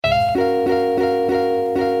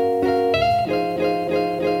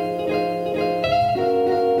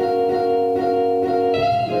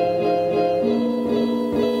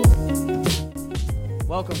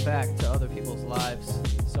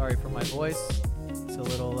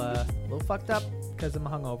a little fucked up because I'm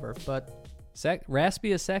hungover. But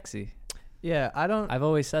Raspy is sexy. yeah, I've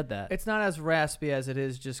always said that. It's not as raspy as it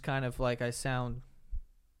is just kind of like I sound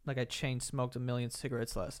like I chain smoked 1 million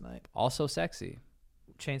cigarettes last night. Also sexy.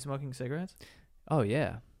 Chain smoking cigarettes? Oh,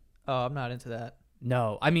 yeah. Oh, I'm not into that.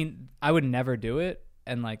 No, I mean, I would never do it.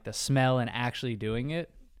 And like the smell and actually doing it.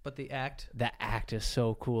 But the act? The act is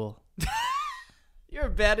so cool. You're a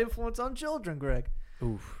bad influence on children, Greg.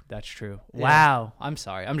 Oof, that's true. Yeah. Wow. I'm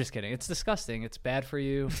sorry. I'm just kidding. It's disgusting. It's bad for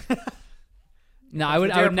you. No, I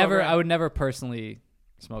would never personally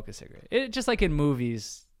smoke a cigarette. It just like in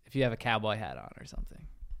movies, if you have a cowboy hat on or something.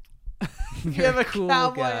 You have a cool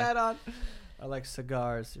cowboy guy. hat on. I like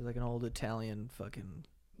cigars. You're like an old Italian fucking.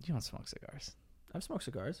 You don't smoke cigars. I've smoked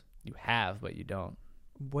cigars. You have, but you don't.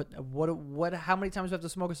 What? How many times do I have to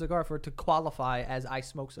smoke a cigar for it to qualify as I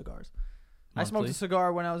smoke cigars? I smoked a Monthly?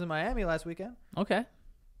 cigar when I was in Miami last weekend. Okay.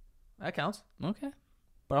 That counts. Okay.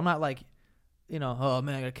 But I'm not like, oh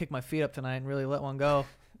man, I gotta kick my feet up tonight and really let one go.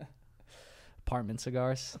 Apartment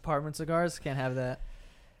cigars. Apartment cigars, can't have that.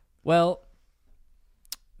 Well,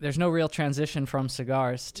 there's no real transition from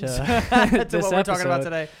cigars to, To this what we're talking about episode,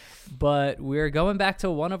 today. But we're going back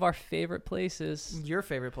to one of our favorite places. Your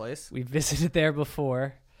favorite place. We visited there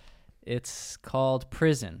before. It's called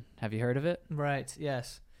Prison. Have you heard of it? Right,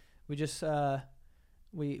 yes. We just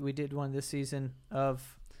we did one this season of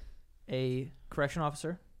a correction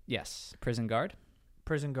officer, Yes. Prison guard.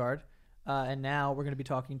 prison guard, and now we're going to be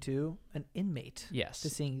talking to an inmate Yes. to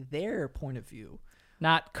seeing their point of view.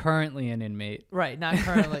 Not currently an inmate. Right, not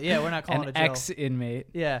currently. Yeah, we're not calling An it a jail. ex-inmate.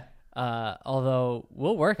 Yeah. Although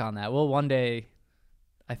we'll work on that. We'll one day,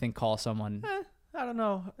 I think, call someone I don't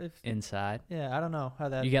know if. inside. Yeah, I don't know how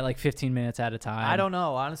that. You get like 15 minutes at a time. I don't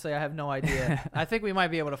know. Honestly, I have no idea. I think we might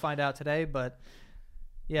be able to find out today, but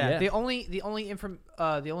yeah, Yeah. the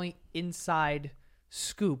only inside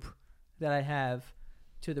scoop that I have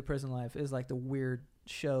to the prison life is like the weird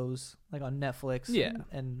shows like on Netflix, Yeah.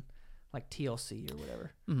 and like TLC or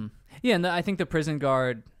whatever. Mm-hmm. Yeah, and I think the prison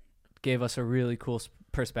guard gave us a really cool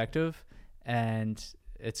perspective, and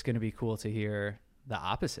it's going to be cool to hear the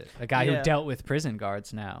opposite. A guy Yeah. who dealt with prison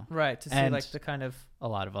guards now. Right, to see And like the kind of a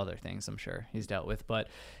lot of other things I'm sure he's dealt with. But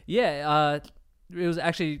yeah, it was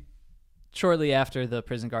actually shortly after the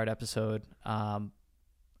prison guard episode.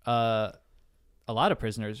 A lot of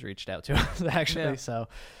prisoners reached out to us actually. Yeah. So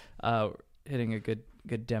hitting a good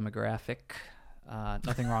demographic.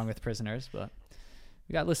 Nothing wrong with prisoners, but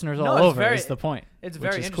we got listeners all it's over. very- Is the point? it's which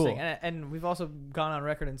very is interesting, cool. and we've also gone on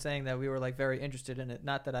record in saying that we were like very interested in it.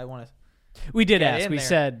 Not that I want to. We did Get ask. in We there.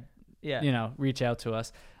 said, Yeah. reach out to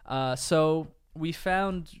us. So we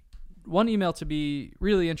found one email to be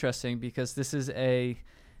really interesting because this is a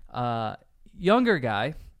younger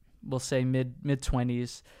guy, we'll say mid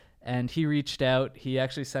 20s, and he reached out. He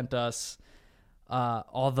actually sent us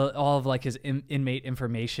all of like his inmate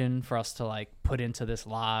information for us to like put into this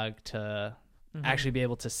log to actually be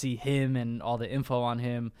able to see him and all the info on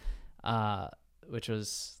him, which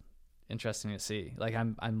was interesting to see. Like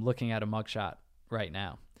I'm looking at a mugshot right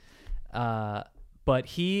now. But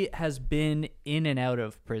he has been in and out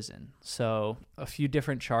of prison. So a few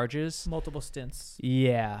different charges. Multiple stints.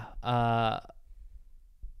 Yeah. I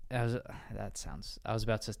was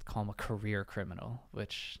about to call him a career criminal,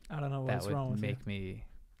 which I don't know that what's would wrong with make me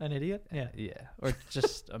an idiot. Yeah. or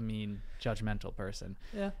just a mean judgmental person.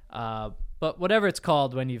 Yeah. But whatever it's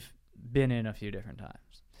called when you've been in a few different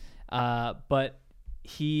times. But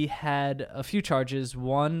he had a few charges.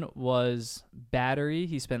 One was battery.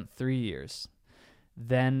 He spent 3 years.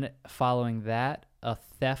 Then following that, a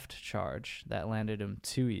theft charge that landed him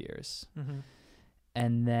 2 years. Mm-hmm.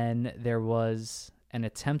 And then there was an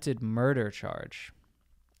attempted murder charge,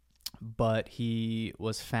 but he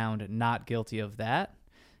was found not guilty of that.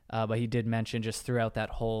 But he did mention just throughout that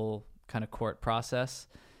whole kind of court process,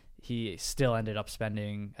 he still ended up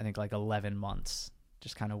spending, I think, like 11 months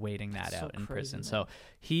just kind of waiting that That's out so in crazy, prison. man. So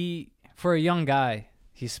he, for a young guy,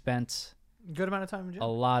 he spent Good amount of time in a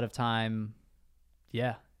jail. lot of time,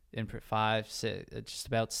 in 5, 6, just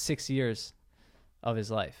about 6 years of his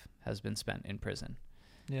life has been spent in prison.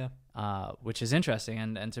 Yeah. Which is interesting,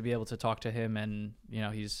 and to be able to talk to him, and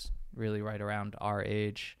he's really right around our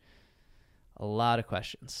age. A lot of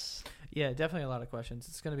questions. Yeah, definitely a lot of questions.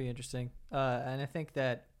 It's going to be interesting. And I think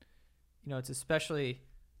that, it's especially,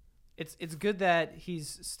 it's good that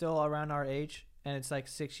he's still around our age and it's like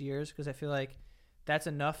 6 years, because I feel like that's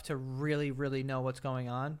enough to really, really know what's going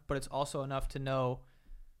on. But it's also enough to know,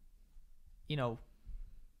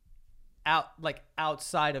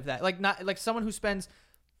 outside of that, like not like someone who spends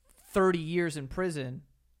 30 years in prison,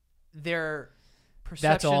 their perception.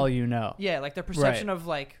 That's all you know. Yeah, like their perception of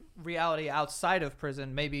like reality outside of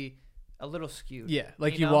prison maybe a little skewed. Yeah,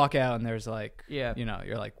 like you know? walk out and there's like, Yeah. you know,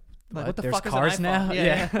 you're like, What the there's fuck cars is an now? iPhone?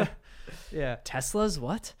 Yeah. Yeah. Teslas?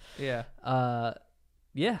 What? Yeah.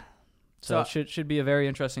 Yeah. So it should be a very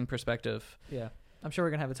interesting perspective. Yeah. I'm sure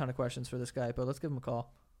we're gonna have a ton of questions for this guy, but let's give him a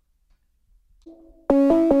call.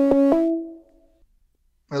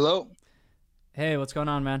 Hello. Hey, what's going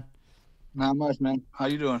on, man? Not much, man. How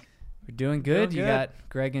you doing? We're doing good. Doing You good. got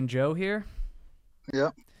Greg and Joe here.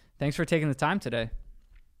 Yep. Thanks for taking the time today.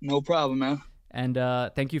 No problem, man. And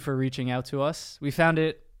thank you for reaching out to us. We found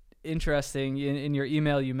it interesting. In your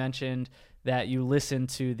email, you mentioned that you listened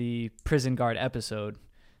to the prison guard episode.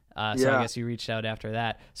 So I guess you reached out after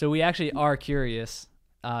that. So we actually are curious,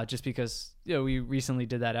 just because we recently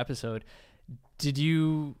did that episode.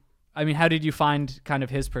 How did you find kind of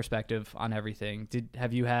his perspective on everything?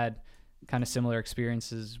 Have you had kind of similar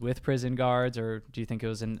experiences with prison guards, or do you think it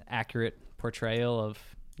was an accurate portrayal of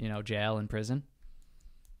jail and prison?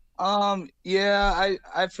 Yeah,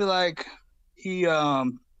 I feel like he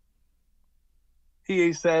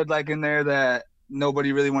said like in there that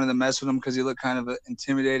nobody really wanted to mess with him because he looked kind of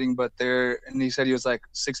intimidating, and he said he was like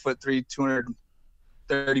 6'3",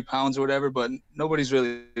 230 pounds or whatever, but nobody's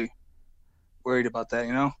really worried about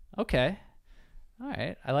that, Okay. All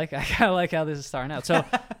right. I kind of like how this is starting out. So,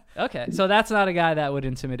 okay. So that's not a guy that would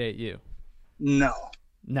intimidate you. No.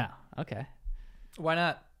 Okay. Why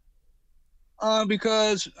not?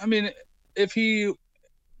 Because I mean, if he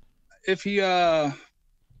I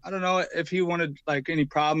don't know, if he wanted like any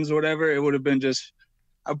problems or whatever, it would have been just,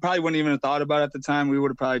 I probably wouldn't even have thought about it at the time. We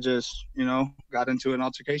would have probably just, got into an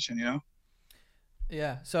altercation,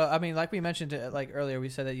 Yeah. So I mean, like we mentioned like earlier, we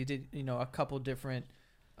said that you did a couple different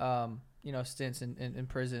stints in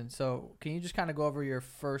prison. So can you just kind of go over your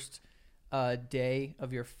first day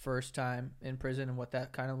of your first time in prison and what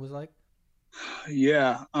that kind of was like?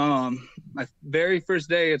 Yeah. My very first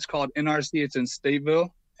day, it's called NRC. It's in Stateville,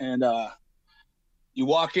 and you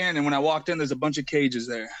walk in, and when I walked in, there's a bunch of cages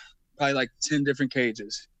there, probably like 10 different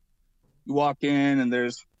cages. You walk in, and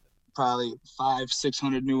there's probably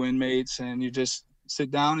 500-600 new inmates, and you just sit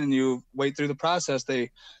down and you wait through the process. You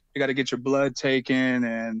got to get your blood taken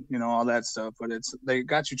and all that stuff, but they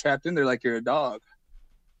got you trapped in there like you're a dog.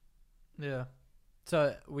 Yeah.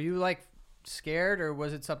 So were you like scared, or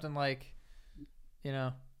was it something like,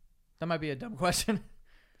 that might be a dumb question.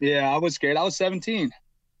 Yeah, I was scared. I was 17.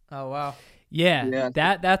 Oh wow. Yeah.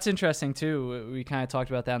 That's interesting too. We kind of talked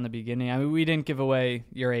about that in the beginning. I mean, we didn't give away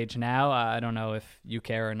your age now. I don't know if you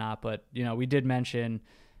care or not, but we did mention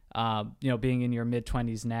being in your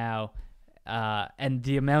mid-20s now, and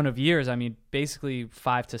the amount of years. I mean, basically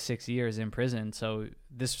 5 to 6 years in prison. So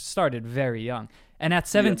this started very young. And at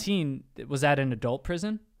 17, was that an adult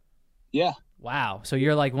prison? Yeah. Wow. So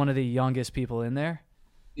you're like one of the youngest people in there?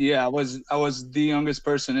 Yeah, I was the youngest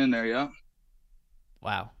person in there, yeah.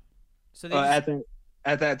 Wow. So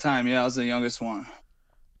at that time, yeah, I was the youngest one.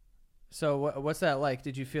 So what's that like?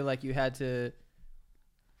 Did you feel like you had to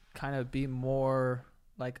kind of be more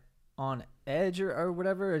like on edge or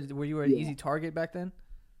whatever? Or were you an easy target back then?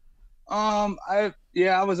 I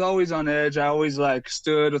was always on edge. I always like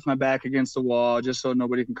stood with my back against the wall just so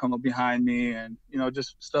nobody can come up behind me, and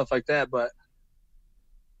just stuff like that. But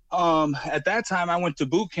at that time I went to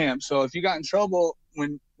boot camp. So if you got in trouble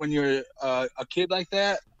when you're a kid like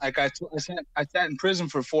that, like I sat in prison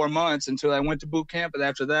for 4 months until I went to boot camp. But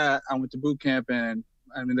after that, I went to boot camp, and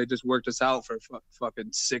I mean, they just worked us out for fucking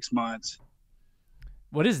 6 months.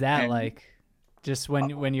 What is that like? Just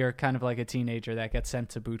when you're kind of like a teenager that gets sent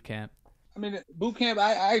to boot camp. I mean, boot camp,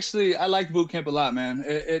 I liked boot camp a lot, man.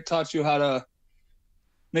 It taught you how to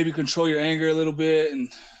maybe control your anger a little bit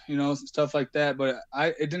and, stuff like that. But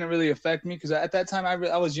it didn't really affect me because at that time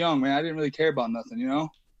I was young, man. I didn't really care about nothing,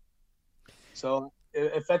 So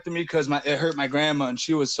it affected me because it hurt my grandma, and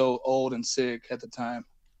she was so old and sick at the time.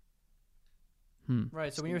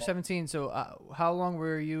 Right. So when you were 17, so how long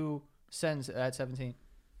were you sentenced at 17?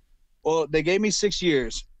 Well, they gave me 6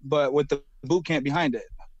 years, but with the boot camp behind it.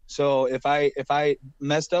 So if I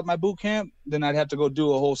messed up my boot camp, then I'd have to go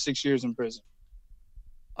do a whole 6 years in prison.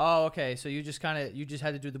 Oh, okay. So you just had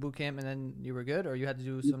to do the boot camp and then you were good, or you had to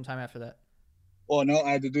do some time after that? Well, no,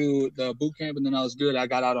 I had to do the boot camp, and then I was good. I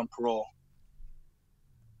got out on parole.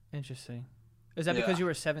 Interesting. Is that because you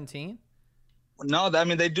were 17? No, I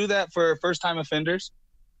mean, they do that for first-time offenders.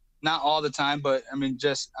 Not all the time, but I mean,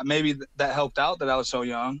 just maybe that helped out that I was so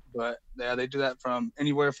young. But yeah, they do that from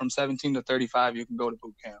anywhere from 17 to 35. You can go to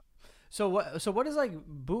boot camp. So what is like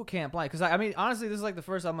boot camp like? Because I mean, honestly, this is like the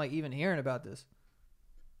first I'm like even hearing about this.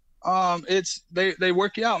 It's they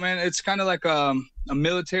work you out, man. It's kind of like a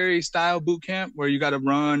military style boot camp where you got to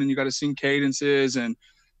run and you got to sing cadences and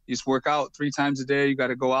you just work out 3 times a day. You got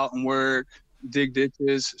to go out and work, dig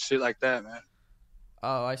ditches, shit like that, man.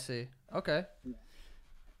 Oh, I see. Okay.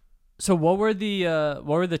 So what were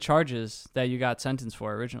the charges that you got sentenced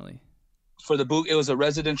for originally? For the boot, it was a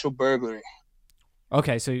residential burglary.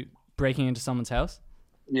 Okay, so breaking into someone's house?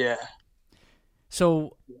 Yeah.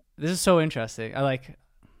 So this is so interesting.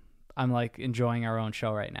 I'm like enjoying our own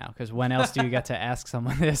show right now because when else do you get to ask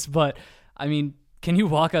someone this? But I mean, can you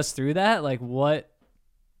walk us through that? Like, what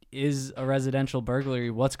is a residential burglary?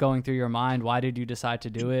 What's going through your mind? Why did you decide to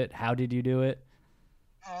do it? How did you do it?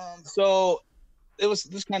 So it was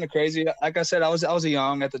this kind of crazy. Like I said, I was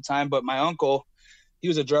young at the time, but my uncle, he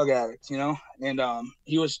was a drug addict, you know, and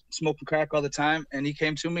he was smoking crack all the time. And he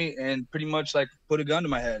came to me and pretty much like put a gun to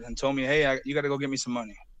my head and told me, hey, you got to go get me some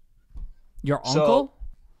money. Your uncle?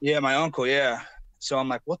 Yeah, my uncle. Yeah. So I'm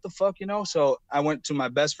like, what the fuck, you know? So I went to my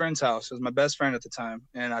best friend's house. It was my best friend at the time.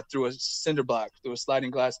 And I threw a cinder block through a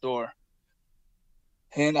sliding glass door.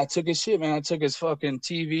 And I took his shit, man. I took his fucking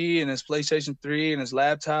TV and his PlayStation 3 and his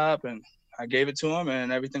laptop, and I gave it to him,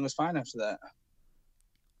 and everything was fine after that.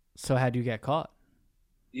 So how'd you get caught?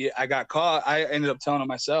 Yeah, I got caught. I ended up telling him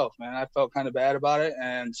myself, man. I felt kind of bad about it,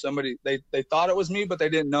 and somebody, they thought it was me, but they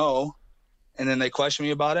didn't know. And then they questioned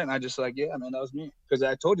me about it, and I just like, yeah, man, that was me. Because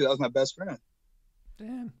I told you that was my best friend.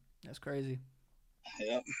 Damn, that's crazy.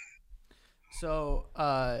 Yep. So,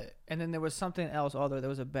 and then there was something else. There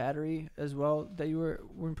was a battery as well that you were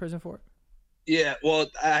in prison for. Yeah, well,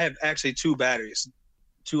 I have actually 2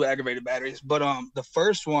 aggravated batteries. But the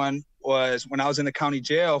first one was when I was in the county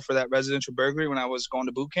jail for that residential burglary when I was going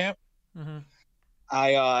to boot camp. Mm-hmm.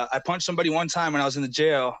 I punched somebody one time when I was in the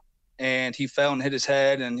jail, and he fell and hit his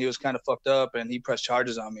head, and he was kind of fucked up, and he pressed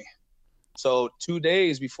charges on me. So 2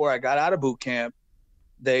 days before I got out of boot camp,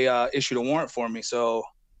 they issued a warrant for me. So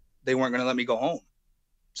they weren't going to let me go home.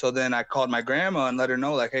 So then I called my grandma and let her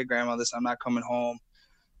know, like, hey, grandma, I'm not coming home.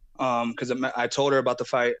 Because I told her about the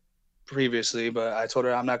fight previously, but I told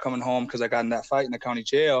her I'm not coming home because I got in that fight in the county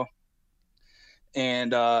jail.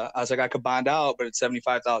 And I was like, I could bond out, but it's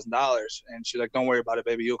 $75,000. And she's like, don't worry about it,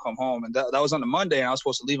 baby. You'll come home. And that was on a Monday, and I was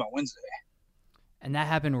supposed to leave on Wednesday. And that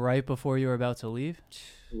happened right before you were about to leave?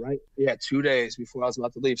 Right. Yeah, 2 days before I was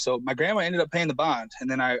about to leave. So my grandma ended up paying the bond, and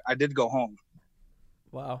then I did go home.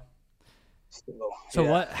 Wow. So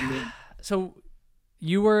yeah. what? So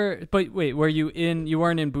you were, but wait, you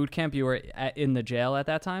weren't in boot camp? You were in the jail at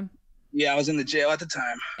that time? Yeah, I was in the jail at the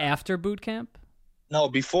time. After boot camp? No,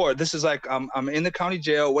 before. This is like I'm in the county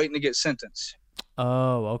jail waiting to get sentenced.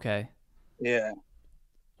 Oh, okay. Yeah.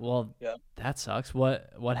 Well, yeah. That sucks.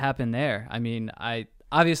 What happened there? I mean,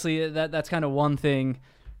 obviously that's kind of one thing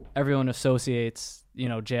everyone associates,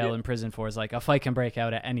 jail and prison for is like a fight can break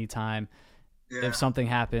out at any time. Yeah. If something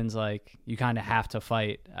happens, like you kind of have to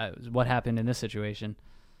fight. What happened in this situation?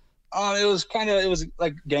 It was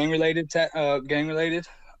like gang related.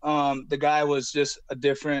 The guy was just a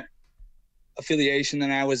different affiliation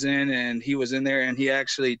than I was in, and he was in there, and he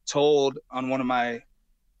actually told on one of my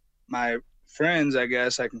friends, I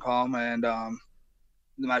guess I can call him, and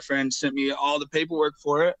my friend sent me all the paperwork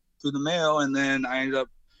for it through the mail, and then I ended up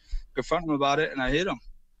confronting him about it, and I hit him.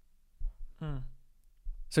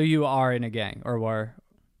 So you are in a gang, or were?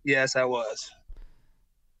 Yes, I was.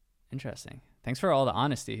 Interesting. Thanks for all the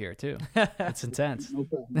honesty here too. It's intense.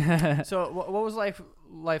 So what was life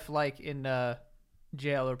like in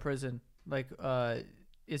jail or prison? Like,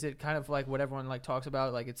 is it kind of like what everyone like talks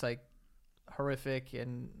about? Like it's like horrific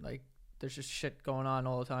and like there's just shit going on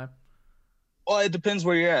all the time. Well, it depends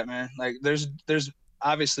where you're at, man. Like there's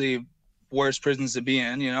obviously worse prisons to be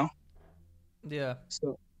in, Yeah.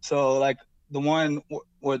 So like the one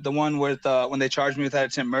with when they charged me with that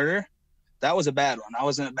attempt murder, that was a bad one. I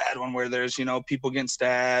was in a bad one where there's people getting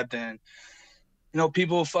stabbed and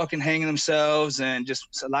people fucking hanging themselves and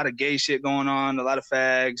just a lot of gay shit going on, a lot of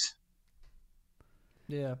fags.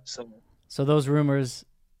 Yeah. So those rumors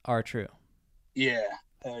are true. Yeah.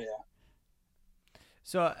 Hell yeah.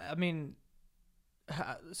 So I mean,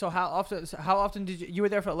 so how often did you were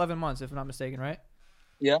there for 11 months, if I'm not mistaken, right?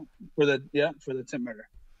 Yeah, for the attempt murder.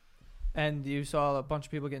 And you saw a bunch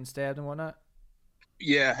of people getting stabbed and whatnot?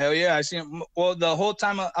 Yeah, hell yeah. I seen, well, the whole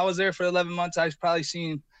time I was there for 11 months, I've probably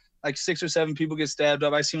seen like 6 or 7 people get stabbed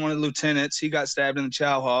up. I seen one of the lieutenants. He got stabbed in the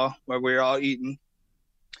chow hall where we were all eating.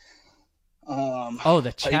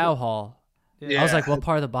 The chow hall. Yeah. I was like, what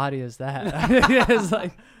part of the body is that? It's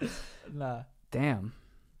like, nah. Damn.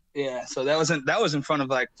 Yeah, so that was in front of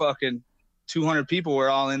like fucking 200 people. We're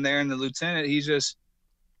all in there, and the lieutenant, he's just,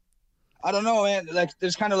 I don't know, man. Like,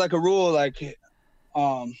 there's kind of like a rule, like,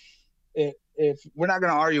 if we're not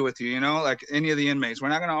gonna argue with you, you know, like any of the inmates, we're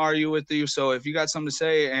not gonna argue with you. So if you got something to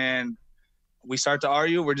say and we start to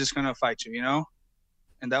argue, we're just gonna fight you, you know.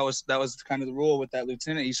 And that was kind of the rule with that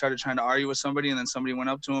lieutenant. He started trying to argue with somebody, and then somebody went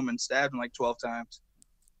up to him and stabbed him like 12 times.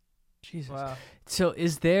 Jesus. Wow. So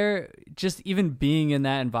is there just even being in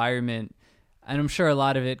that environment, and I'm sure a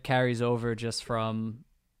lot of it carries over just from,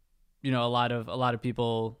 you know, a lot of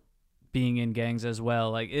people being in gangs as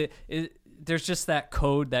well. Like there's just that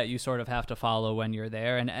code that you sort of have to follow when you're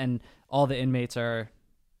there, and all the inmates are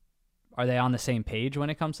they on the same page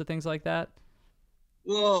when it comes to things like that?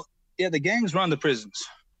 Well, yeah, the gangs run the prisons.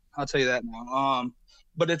 I'll tell you that now.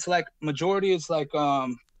 But it's like majority. It's like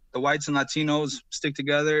the whites and Latinos stick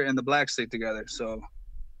together, and the blacks stick together. So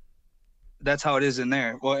that's how it is in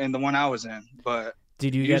there. Well, in the one I was in. But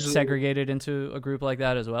did you get segregated into a group like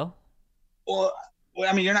that as well? Well,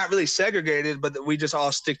 I mean, you're not really segregated, but we just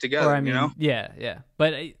all stick together. Or, I mean, you know? Yeah.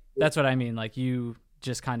 But that's what I mean. Like, you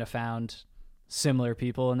just kind of found similar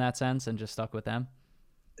people in that sense and just stuck with them.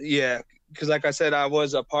 Yeah, because like I said, I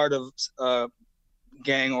was a part of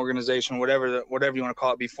gang organization, whatever you want to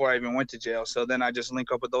call it, before I even went to jail. So then I just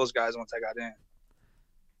link up with those guys once I got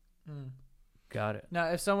in. Got it. Now,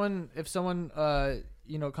 if someone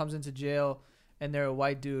you know, comes into jail and they're a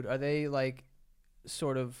white dude, are they like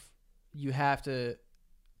sort of, you have to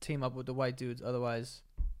team up with the white dudes, otherwise,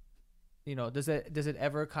 you know, does it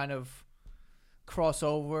ever kind of cross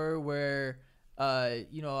over where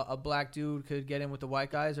you know, a black dude could get in with the white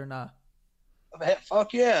guys or not?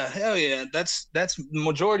 Fuck yeah, hell yeah. That's the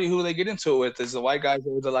majority who they get into it with is the white guys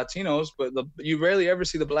or the Latinos, but you rarely ever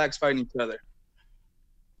see the blacks fighting each other.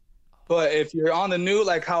 But if you're on the new,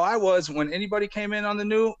 like how I was, when anybody came in on the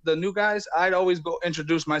new guys, I'd always go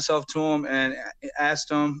introduce myself to them and ask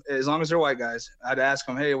them, as long as they're white guys, I'd ask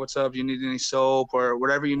them, hey, what's up? You need any soap or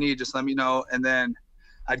whatever you need, just let me know. And then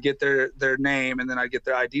I'd get their name, and then I'd get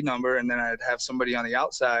their ID number, and then I'd have somebody on the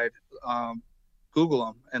outside Google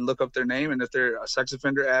them and look up their name. And if they're a sex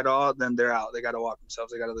offender at all, then they're out. They got to walk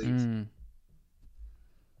themselves. They got to leave.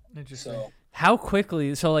 Interesting. So, how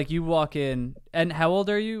quickly? So, like, you walk in, and how old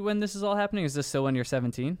are you when this is all happening? Is this still when you're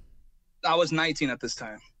 17? I was 19 at this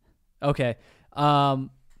time. Okay. So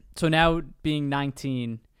now being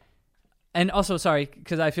 19, and also, sorry,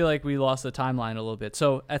 because I feel like we lost the timeline a little bit.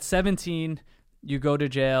 So at 17, you go to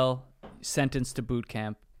jail, sentenced to boot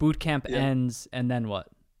camp. Boot camp ends, and then what?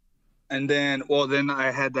 And then, well, then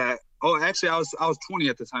I had that. Oh, actually, I was 20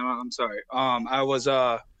 at the time. I'm sorry. I was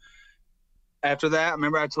after that.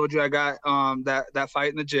 Remember, I told you I got that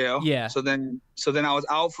fight in the jail. Yeah. So then I was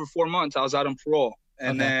out for 4 months. I was out on parole,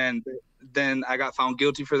 and then I got found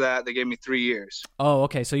guilty for that. They gave me 3 years. Oh,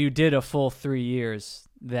 okay. So you did a full 3 years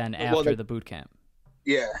then after the boot camp.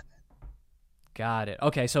 Yeah. Got it.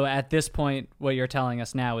 Okay, so at this point, what you're telling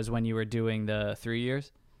us now is when you were doing the 3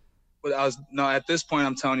 years? But at this point,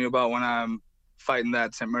 I'm telling you about when I'm fighting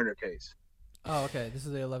that attempt murder case. Oh, okay. This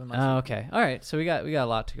is the 11 months. Oh, okay. All right. So we got a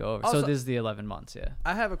lot to go over. Also, so this is the 11 months, yeah.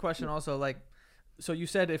 I have a question also. Like, so you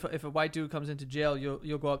said if a white dude comes into jail,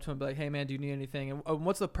 you'll go up to him and be like, hey man, do you need anything? And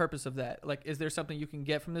what's the purpose of that? Like, is there something you can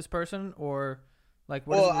get from this person, or like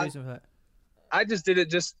what is the reason for that? I just did it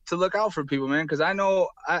just to look out for people, man, because I know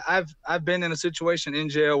I've been in a situation in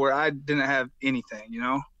jail where I didn't have anything, you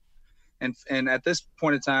know. And at this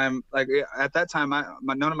point in time, like at that time,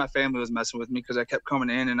 none of my family was messing with me because I kept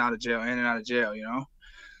coming in and out of jail, you know.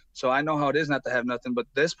 So I know how it is not to have nothing. But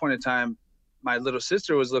this point in time, my little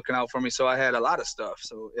sister was looking out for me, so I had a lot of stuff.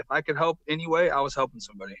 So if I could help anyway, I was helping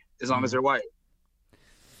somebody, as long as they're white.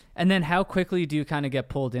 And then how quickly do you kind of get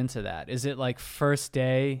pulled into that? Is it like first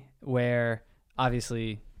day where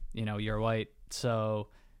obviously, you know, you're white, so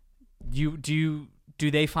do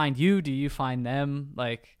they find you? Do you find them?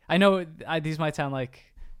 Like, I know these might sound like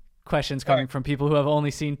questions coming from people who have only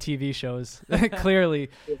seen TV shows, clearly.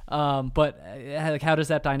 But like, how does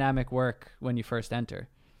that dynamic work when you first enter?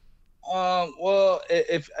 Well,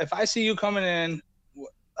 if I see you coming in,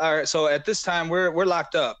 all right. So at this time, we're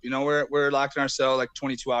locked up. You know, we're locked in our cell like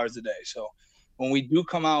 22 hours a day. So when we do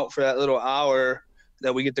come out for that little hour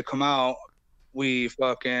that we get to come out,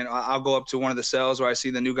 I'll go up to one of the cells where I see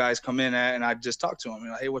the new guys come in at, and I just talk to them. You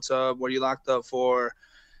know, hey, what's up? What are you locked up for?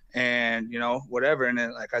 And, you know, whatever. And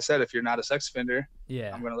then, like I said, if you're not a sex offender,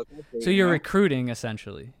 I'm going to look out for you. So you're recruiting,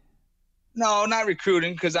 essentially? No, not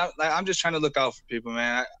recruiting, because I'm just trying to look out for people,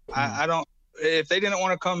 man. I don't – if they didn't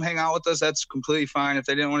want to come hang out with us, that's completely fine. If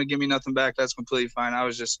they didn't want to give me nothing back, that's completely fine. I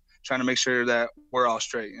was just trying to make sure that we're all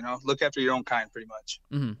straight, you know? Look after your own kind, pretty much.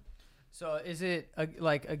 Mm-hmm. So is it,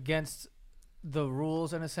 like, against – the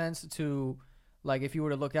rules in a sense to Like if you were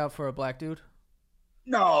to look out for a black dude?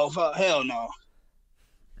 No, hell no.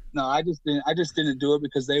 No, I just didn't do it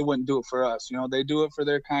because they wouldn't do it for us. You know, they do it for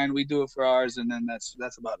their kind, we do it for ours, and then that's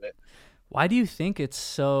about it. Why do you think it's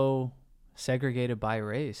so segregated by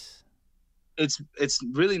race? It's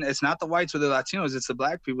really, it's not the whites or the Latinos, it's the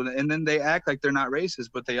black people, and then they act like they're not racist,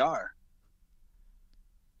 but they are.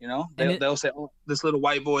 You know, they'll say, "Oh, this little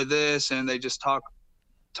white boy, this," and they just talk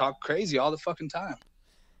crazy all the fucking time.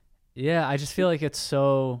 Yeah, I just feel like it's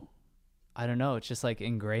so, I don't know, it's just like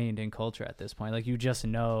ingrained in culture at this point. Like you just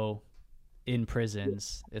know in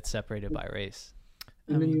prisons it's separated by race.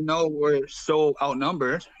 And then you know we're so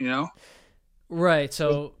outnumbered, you know? Right.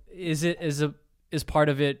 So is part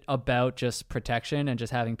of it about just protection and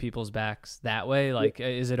just having people's backs that way? Like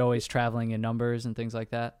is it always traveling in numbers and things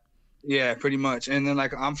like that? Yeah, pretty much. And then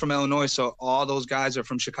like I'm from Illinois, so all those guys are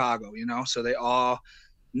from Chicago, you know? So they all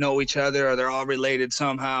know each other, or they're all related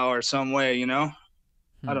somehow or some way, you know?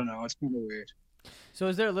 I don't know. It's kind of weird. So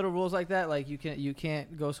is there little rules like that? Like you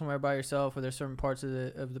can't go somewhere by yourself, or there's certain parts of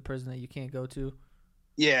the prison that you can't go to?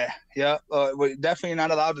 Yeah. We're definitely not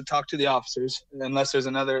allowed to talk to the officers unless there's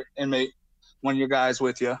another inmate, one of your guys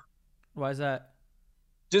with you. Why is that?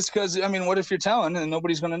 Just because, I mean, what if you're telling and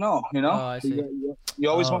nobody's going to know, you know? Oh, I see. You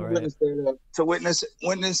always want a right. witness there to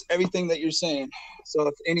witness everything that you're saying. So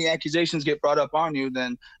if any accusations get brought up on you,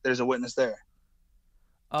 then there's a witness there.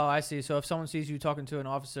 Oh, I see. So if someone sees you talking to an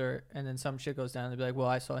officer and then some shit goes down, they'll be like, well,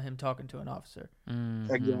 I saw him talking to an officer.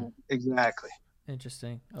 Mm-hmm. Exactly.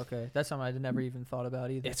 Interesting. Okay. That's something I never even thought about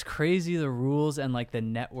either. It's crazy, the rules and like the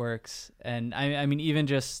networks. And I mean, even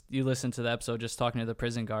just you listen to the episode, just talking to the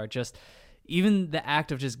prison guard, just even the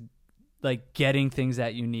act of just like getting things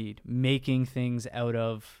that you need, making things out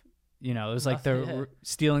of, you know, it was like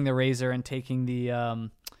stealing the razor and taking the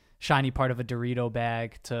shiny part of a Dorito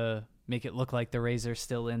bag to make it look like the razor's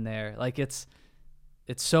still in there. Like it's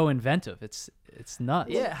so inventive. It's nuts.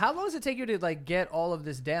 Yeah. How long does it take you to like get all of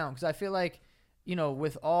this down? Because I feel like, you know,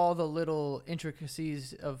 with all the little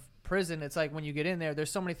intricacies of prison, it's like when you get in there,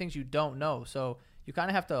 there's so many things you don't know. So you kind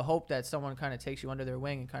of have to hope that someone kind of takes you under their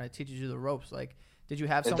wing and kind of teaches you the ropes. Like, did you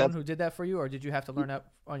have someone who did that for you, or did you have to learn that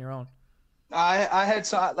on your own? I had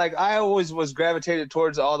I always was gravitated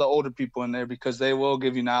towards all the older people in there because they will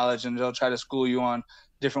give you knowledge and they'll try to school you on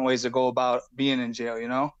different ways to go about being in jail, you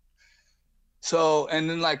know? So, and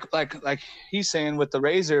then like he's saying with the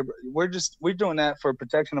razor, we're doing that for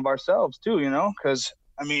protection of ourselves too, you know? Because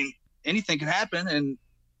I mean, anything can happen, and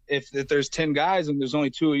if there's 10 guys and there's only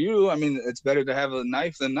 2 of you, I mean, it's better to have a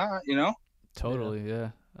knife than not, you know? Totally, yeah.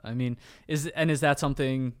 I mean, is that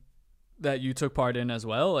something that you took part in as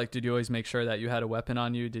well? Like, did you always make sure that you had a weapon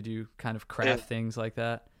on you? Did you kind of craft things like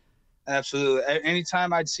that? Absolutely.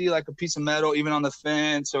 Anytime I'd see like a piece of metal, even on the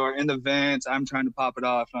fence or in the vents, I'm trying to pop it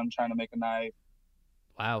off and I'm trying to make a knife.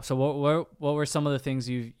 Wow. So what were some of the things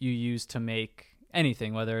you used to make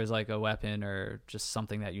anything, whether it was like a weapon or just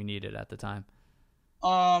something that you needed at the time?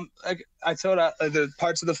 I told the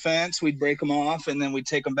parts of the fence, we'd break them off and then we'd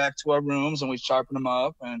take them back to our rooms and we'd sharpen them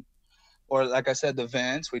up, or like I said, the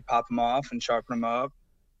vents, we'd pop them off and sharpen them up.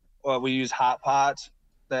 Or we use hot pots.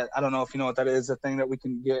 That, I don't know if you know what that is, a thing that we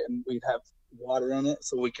can get and we'd have water in it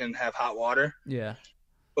so we can have hot water. Yeah.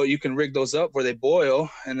 But you can rig those up where they boil,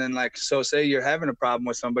 and then like, so say you're having a problem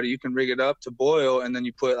with somebody, you can rig it up to boil, and then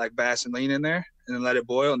you put like Vaseline in there and then let it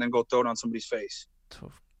boil and then go throw it on somebody's face. Oh,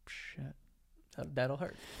 shit. That'll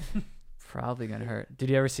hurt. Probably gonna hurt. Did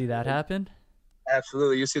you ever see that happen?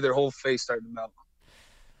 Absolutely. You see their whole face starting to melt.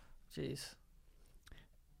 Jeez.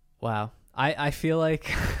 Wow. I feel like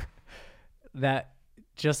that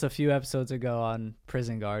just a few episodes ago on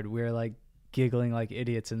Prison Guard, we were like giggling like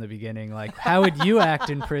idiots in the beginning. Like, how would you act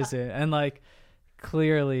in prison? And like,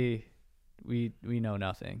 clearly we know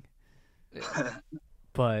nothing.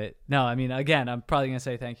 But no, I mean, again, I'm probably going to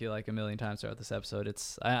say thank you like a million times throughout this episode.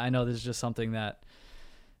 I know this is just something that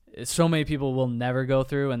so many people will never go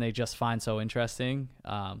through and they just find so interesting.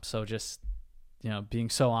 So just, you know, being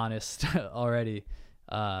so honest already,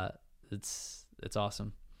 it's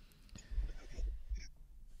awesome.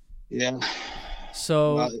 Yeah.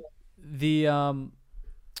 So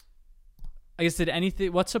I guess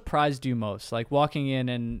what surprised you most? Like walking in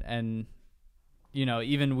and you know,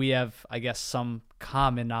 even we have, I guess, some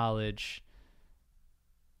common knowledge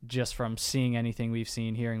just from seeing anything we've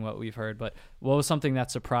seen, hearing what we've heard. But what was something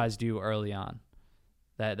that surprised you early on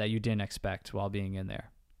that you didn't expect while being in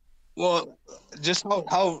there? Well, just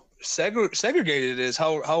how segregated it is,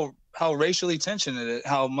 how racially tension it is,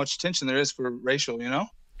 how much tension there is for racial, you know?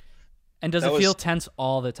 And does it feel tense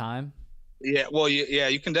all the time? Yeah, well, yeah,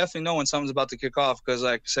 you can definitely know when something's about to kick off because,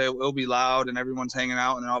 like, say it'll be loud and everyone's hanging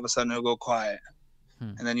out, and then all of a sudden it'll go quiet,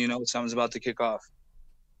 and then you know something's about to kick off.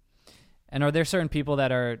 And are there certain people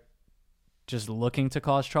that are just looking to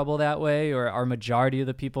cause trouble that way, or are majority of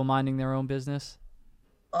the people minding their own business?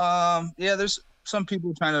 Yeah, there's some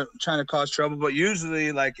people trying to cause trouble, but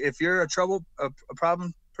usually, like, if you're a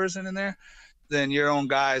problem person in there, then your own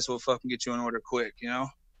guys will fucking get you in order quick, you know?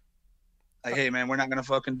 Like, hey, man, we're not going to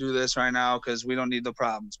fucking do this right now because we don't need the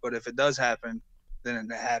problems. But if it does happen, then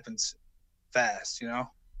it happens fast, you know?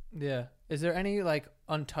 Yeah. Is there any, like,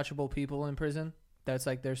 untouchable people in prison that's,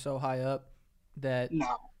 like, they're so high up that...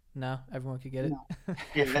 No, everyone could get it? No.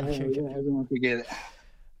 Yeah, everyone could get it.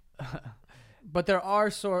 But there are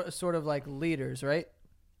sort of, like, leaders, right?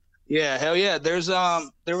 Yeah, hell yeah. There was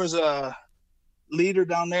a leader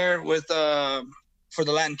down there with... for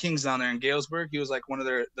the Latin Kings down there in Galesburg. He was like one of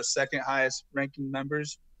the second highest ranking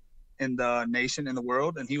members in the nation, in the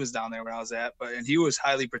world. And he was down there where I was at, and he was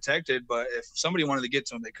highly protected, but if somebody wanted to get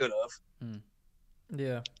to him, they could have.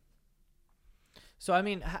 Yeah. So, I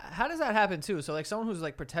mean, how does that happen too? So, like, someone who's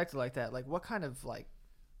like protected like that, like, what kind of like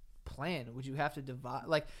plan would you have to divide?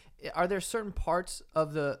 Like, are there certain parts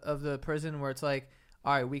of the prison where it's like,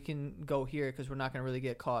 all right, we can go here because we're not going to really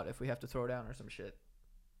get caught if we have to throw down or some shit?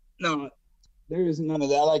 No, there is none of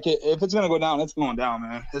that. Like, if it's gonna go down, it's going down,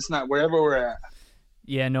 man. It's not wherever we're at.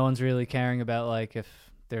 Yeah, no one's really caring about like if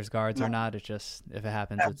there's guards or not. It's just if it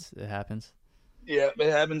happens, it happens. Yeah, it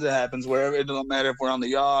happens wherever. It don't matter if we're on the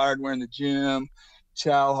yard, we're in the gym,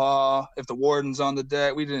 chow hall, if the warden's on the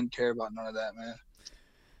deck. We didn't care about none of that, man.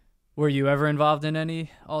 Were you ever involved in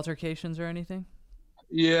any altercations or anything?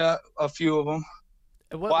 Yeah, a few of them.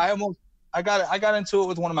 Well, I got into it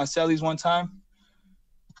with one of my cellies one time.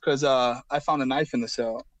 Because I found a knife in the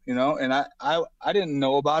cell, you know, and I didn't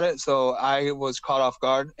know about it, so I was caught off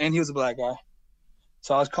guard, and he was a black guy,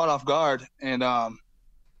 so I was caught off guard, and I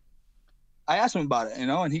asked him about it, you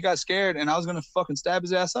know, and he got scared, and I was gonna fucking stab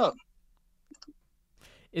his ass up.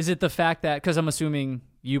 Is it the fact that, because I'm assuming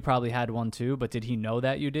you probably had one too, but did he know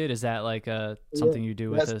that you did? Is that like something you do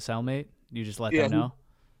with a cellmate? You just let them know?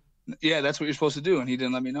 Yeah, that's what you're supposed to do, and he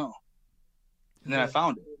didn't let me know, and then I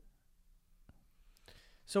found it.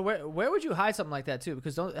 So where would you hide something like that too?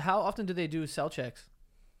 Because how often do they do cell checks?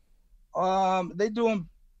 They do them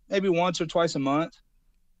maybe once or twice a month.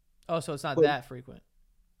 Oh, so it's not that frequent.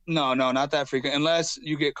 No, not that frequent. Unless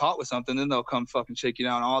you get caught with something, then they'll come fucking shake you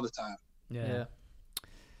down all the time. Yeah.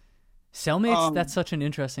 Cellmates, that's such an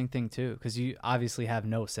interesting thing too, because you obviously have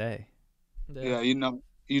no say. Yeah, you know,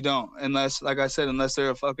 you don't. Unless, like I said, unless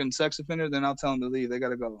they're a fucking sex offender, then I'll tell them to leave. They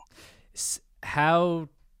gotta go. How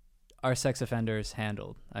are sex offenders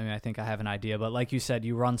handled? I mean, I think I have an idea, but like you said,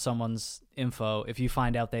 you run someone's info. If you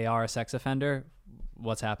find out they are a sex offender,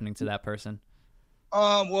 what's happening to that person?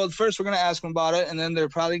 Well, first we're gonna ask them about it, and then they're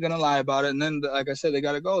probably gonna lie about it, and then, like I said, they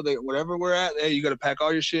gotta go. Wherever we're at, hey, you gotta pack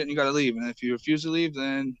all your shit and you gotta leave. And if you refuse to leave,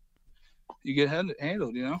 then you get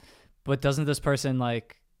handled, you know. But doesn't this person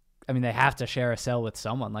they have to share a cell with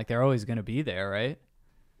someone? Like, they're always gonna be there, right?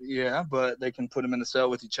 Yeah, but they can put them in the cell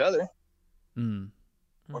with each other.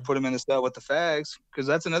 Or put them in the cell with the fags, because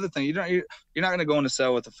that's another thing. You're not going to go in the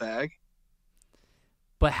cell with a fag.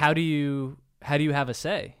 But how do you have a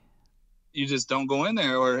say? You just don't go in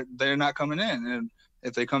there, or they're not coming in. And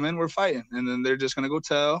if they come in, we're fighting, and then they're just going to go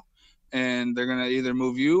tell, and they're going to either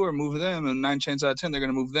move you or move them. And 9 chances out of 10, they're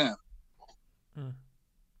going to move them.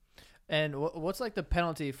 And what's like the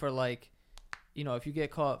penalty for, like, you know, if you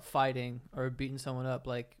get caught fighting or beating someone up?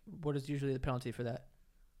 Like, what is usually the penalty for that?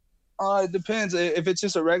 It depends. If it's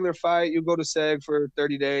just a regular fight, you go to SEG for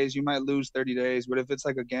 30 days. You might lose 30 days. But if it's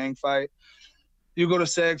like a gang fight, you go to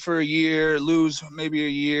SEG for a year, lose maybe a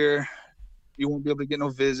year. You won't be able to get no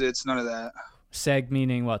visits, none of that. SEG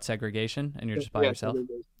meaning what? Segregation? And you're just by yourself?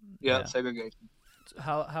 Yeah, segregation.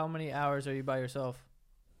 How many hours are you by yourself?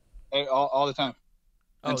 All the time.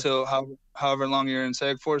 Until however long you're in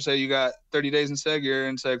SEG for. Say you got 30 days in SEG, you're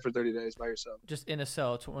in SEG for 30 days by yourself. Just in a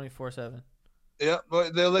cell 24/7. Yeah,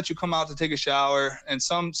 but they'll let you come out to take a shower, and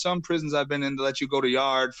some prisons I've been in to let you go to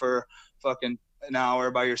yard for fucking an hour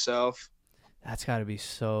by yourself. That's got to be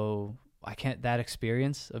so. I can't. That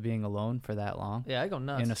experience of being alone for that long. Yeah, I go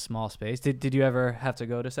nuts in a small space. Did you ever have to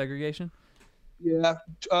go to segregation? Yeah,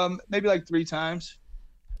 maybe like 3 times.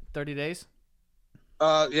 30 days.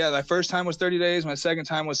 Yeah, my first time was 30 days. My second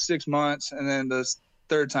time was 6 months, and then the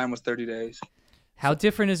third time was 30 days. How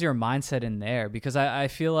different is your mindset in there? Because I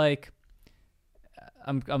feel like.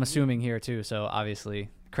 I'm assuming here too, so obviously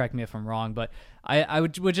correct me if I'm wrong, but I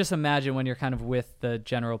would just imagine when you're kind of with the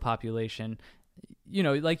general population, you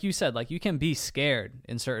know, like you said, like you can be scared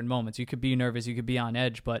in certain moments. You could be nervous, you could be on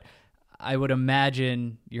edge, but I would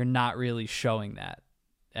imagine you're not really showing that.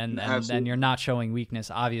 And then you're not showing weakness,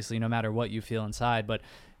 obviously, no matter what you feel inside. But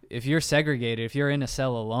if you're segregated, if you're in a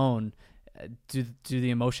cell alone, do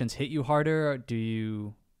the emotions hit you harder? Or do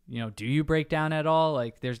you break down at all?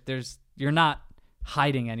 Like you're not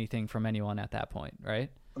hiding anything from anyone at that point, right?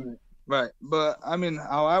 Right. But I mean,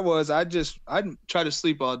 how I'd try to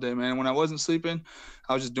sleep all day, man. When I wasn't sleeping,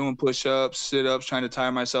 I was just doing push-ups, sit-ups, trying to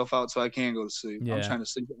tire myself out so I can go to sleep. Yeah. I'm trying to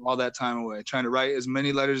sleep all that time away, trying to write as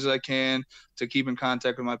many letters as I can to keep in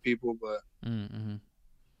contact with my people. But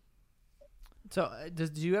So do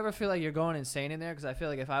you ever feel like you're going insane in there? Because I feel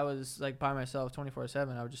like if I was like by myself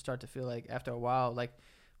 24/7, I would just start to feel like after a while, like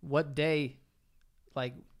what day,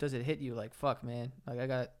 like does it hit you? Like, fuck, man, like I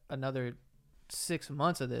got another 6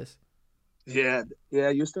 months of this. Yeah,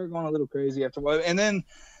 you start going a little crazy after a while. And then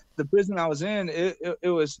the prison I was in,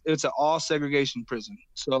 it's an all segregation prison.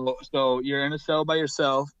 So you're in a cell by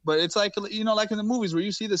yourself, but it's like, you know, like in the movies where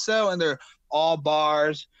you see the cell and they're all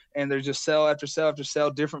bars and they're just cell after cell after cell,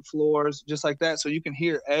 different floors, just like that. So you can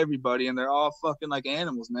hear everybody and they're all fucking like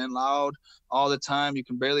animals, man, loud all the time. You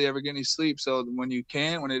can barely ever get any sleep. So when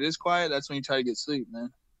it is quiet, that's when you try to get sleep,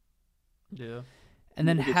 man. Yeah. And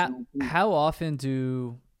then how often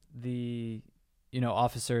do the, you know,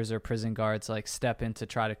 officers or prison guards like step in to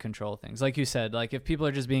try to control things? Like you said, like if people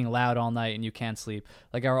are just being loud all night and you can't sleep,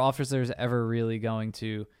 like are officers ever really going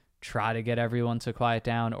to try to get everyone to quiet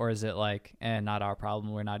down, or is it like, not our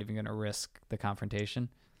problem, we're not even going to risk the confrontation?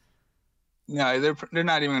 No, they're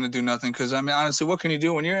not even going to do nothing, because I mean, honestly, what can you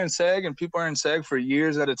do when you're in seg and people are in seg for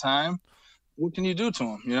years at a time? What can you do to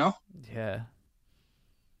them, you know? Yeah.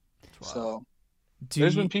 So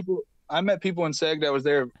I met people in seg that was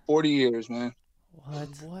there 40 years, man.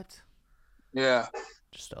 What? Yeah.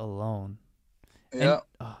 Just alone. Yeah.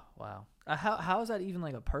 Oh, wow. How is that even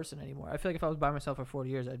like a person anymore? I feel like if I was by myself for 40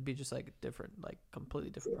 years, I'd be just like a different, like completely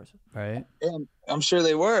different person. Right. And I'm sure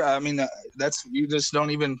they were. I mean, you just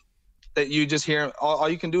don't even, that you just hear, all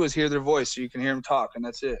you can do is hear their voice. So you can hear them talk, and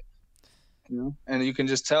that's it. You know? And you can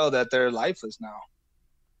just tell that they're lifeless now.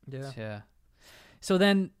 Yeah. Yeah. So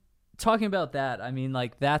then, talking about that, I mean,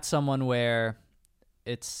 like that's someone where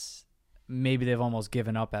it's maybe they've almost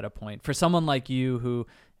given up at a point. For someone like you who,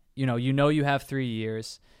 you know you have 3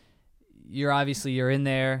 years, you're in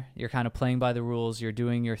there, you're kind of playing by the rules, you're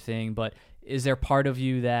doing your thing, but is there part of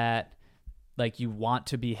you that like you want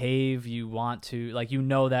to behave, you want to, like, you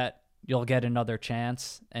know that you'll get another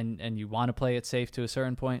chance and you want to play it safe to a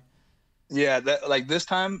certain point? Yeah, that, like this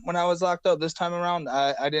time when I was locked up, this time around,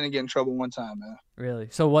 I didn't get in trouble one time, man. Really?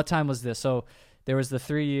 So what time was this? So there was the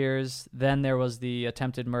 3 years, then there was the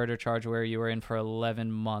attempted murder charge where you were in for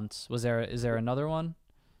 11 months. Is there another one?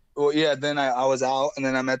 Well, yeah, then I was out, and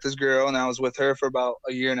then I met this girl, and I was with her for about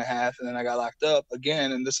a year and a half, and then I got locked up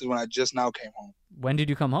again, and this is when I just now came home. When did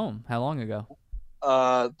you come home? How long ago?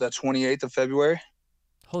 The 28th of February.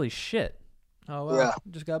 Holy shit. Oh, wow. Yeah.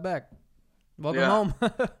 Just got back. Welcome home.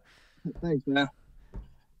 Thanks, man.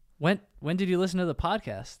 When did you listen to the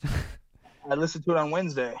podcast? I listened to it on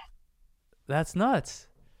Wednesday. That's nuts.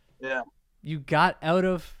 Yeah. You got out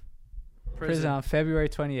of prison on February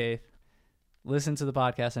 28th, listened to the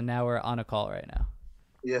podcast, and now we're on a call right now.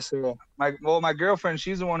 Yes, sir. My girlfriend,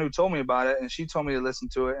 she's the one who told me about it, and she told me to listen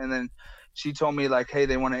to it, and then she told me like, hey,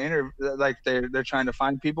 they want to interview, like they're trying to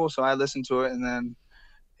find people, so I listened to it, and then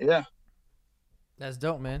yeah. That's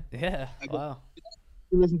dope, man. Yeah. Wow.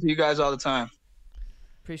 I listen to you guys all the time.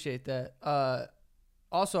 Appreciate that.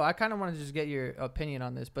 Also, I kind of want to just get your opinion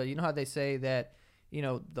on this, but you know how they say that, you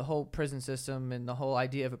know, the whole prison system and the whole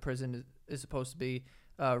idea of a prison is supposed to be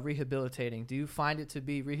rehabilitating. Do you find it to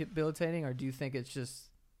be rehabilitating, or do you think it's just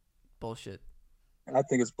bullshit? I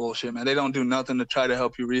think it's bullshit, man. They don't do nothing to try to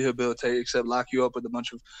help you rehabilitate except lock you up with a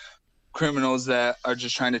bunch of criminals that are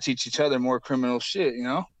just trying to teach each other more criminal shit, you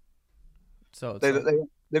know? So they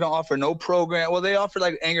don't offer no program. Well, they offer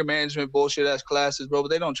like anger management bullshit ass classes, bro, but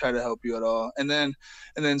they don't try to help you at all. And then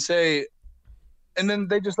they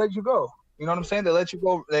just let you go. You know what I'm saying? They let you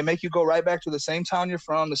go. They make you go right back to the same town you're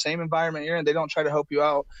from, the same environment you're in. They don't try to help you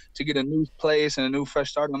out to get a new place and a new fresh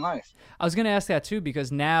start in life. I was going to ask that too,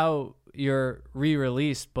 because now you're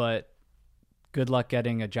re-released, but good luck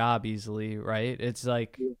getting a job easily, right? It's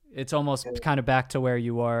like, it's almost kind of back to where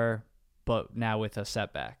you were, but now with a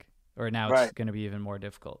setback, or now it's going to be even more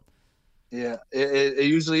difficult. Yeah, it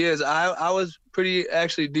usually is. I was pretty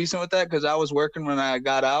actually decent with that because I was working when I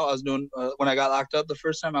got out. I was doing when I got locked up the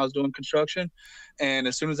first time, I was doing construction, and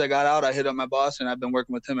as soon as I got out, I hit up my boss, and I've been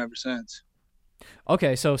working with him ever since.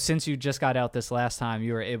 Okay, so since you just got out this last time,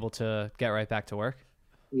 you were able to get right back to work?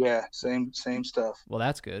 Yeah, same stuff. Well,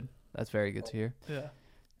 that's good. That's very good to hear. Yeah.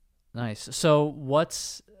 Nice. So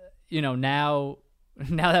what's, now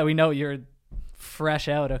that we know you're fresh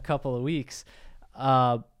out a couple of weeks,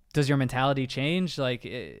 does your mentality change? Like,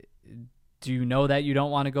 do you know that you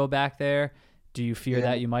don't want to go back there? Do you fear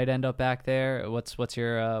that you might end up back there? What's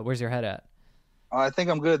your, where's your head at? I think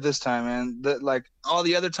I'm good this time, man. Like all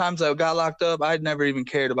the other times I got locked up, I'd never even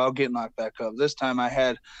cared about getting locked back up. This time I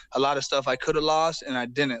had a lot of stuff I could have lost and I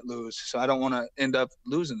didn't lose. So I don't want to end up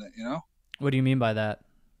losing it, What do you mean by that?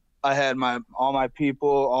 I had all my people,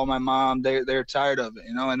 all my mom, they're tired of it,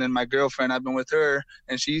 and then my girlfriend, I've been with her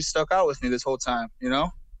and she stuck out with me this whole time,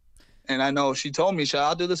 and I know she told me,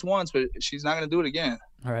 I'll do this once, but she's not going to do it again.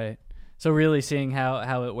 All right. So really seeing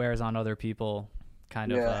how it wears on other people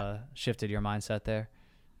kind of shifted your mindset there.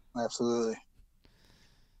 Absolutely.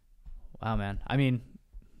 Wow, man. I mean,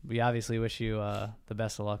 we obviously wish you the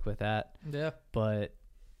best of luck with that. Yeah. But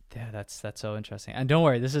yeah, that's so interesting. And don't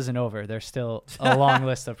worry, this isn't over. There's still a long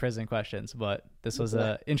list of prison questions, but this was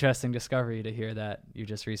an interesting discovery to hear that you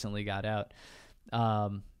just recently got out.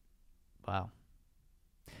 Wow.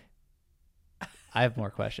 I have more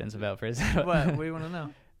questions about prison. What do you want to know?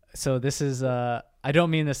 So this is, I don't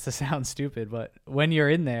mean this to sound stupid, but when you're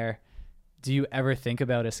in there, do you ever think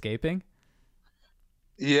about escaping?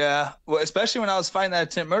 Yeah. Well, especially when I was fighting that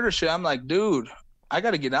attempt murder shit, I'm like, dude, I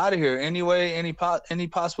got to get out of here any way, any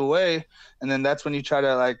possible way. And then that's when you try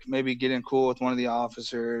to like maybe get in cool with one of the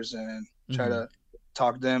officers and try to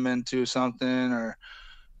talk them into something or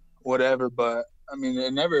whatever. But I mean,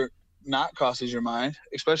 it never not crosses your mind,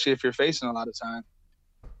 especially if you're facing a lot of time.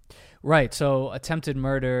 Right. So attempted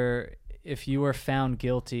murder, if you were found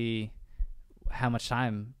guilty, how much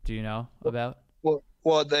time do you know about?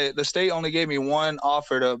 Well, the state only gave me one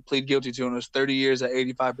offer to plead guilty to, and it was 30 years at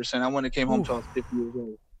 85%. I wouldn't have came home until I was 50 years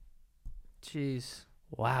old. Jeez.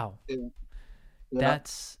 Wow. Yeah.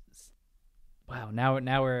 That's wow.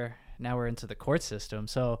 Now we're into the court system.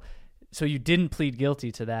 So you didn't plead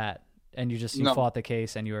guilty to that, and you fought the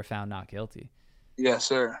case, and you were found not guilty. Yes,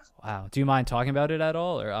 sir. Wow. Do you mind talking about it at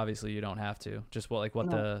all, or obviously you don't have to? Just what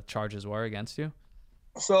the charges were against you?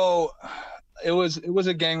 So it was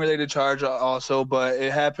a gang related charge also, but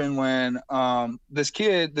it happened when this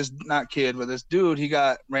dude, he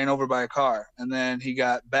got ran over by a car, and then he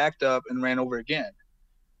got backed up and ran over again.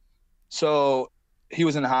 So he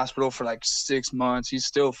was in the hospital for like 6 months. He's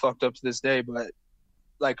still fucked up to this day, but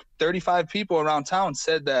like 35 people around town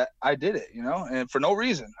said that I did it, and for no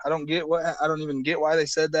reason. I don't even get why they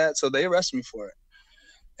said that. So they arrested me for it.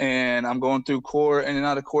 And I'm going through court, in and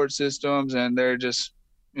out of court systems, and they're just,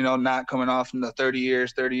 not coming off in the 30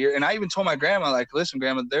 years. And I even told my grandma, like, listen,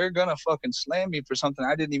 grandma, they're going to fucking slam me for something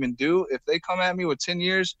I didn't even do. If they come at me with 10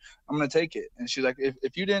 years, I'm going to take it. And she's like,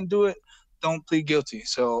 if you didn't do it, don't plead guilty.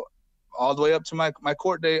 So all the way up to my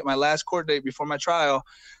court date, my last court date before my trial,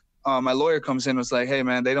 my lawyer comes in and was like, hey,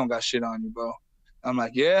 man, they don't got shit on you, bro. I'm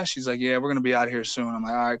like, yeah. She's like, yeah, we're going to be out of here soon. I'm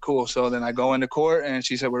like, all right, cool. So then I go into court, and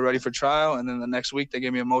she said, we're ready for trial. And then the next week they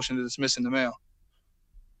gave me a motion to dismiss in the mail.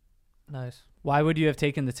 Nice. Why would you have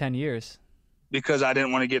taken the 10 years? Because I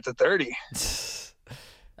didn't want to get to 30.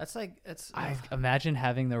 That's like, it's. I imagine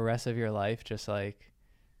having the rest of your life just like.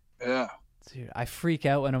 Yeah. Dude, I freak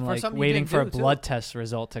out when I'm For like waiting for a blood test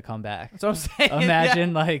result to come back. That's what I'm saying.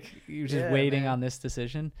 Imagine like you just waiting man. on this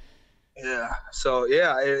decision. Yeah. So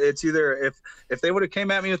yeah, it's either if they would have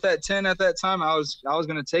came at me with that 10 at that time, I was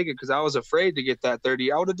gonna take it because I was afraid to get that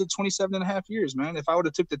 30. I would have did 27 and a half years, man. If I would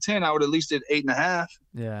have took the 10, I would at least did 8.5.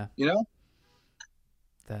 Yeah.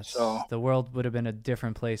 The world would have been a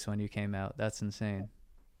different place when you came out. That's insane.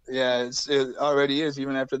 Yeah, it already is,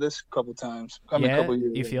 even after this couple times. Couple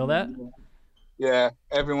years. You feel that? Yeah,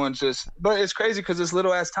 everyone's just, but it's crazy because this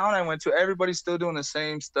little ass town I went to, everybody's still doing the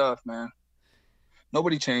same stuff, man.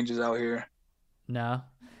 Nobody changes out here. No.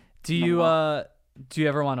 Do you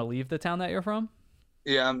ever want to leave the town that you're from?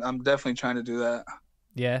 Yeah, I'm definitely trying to do that.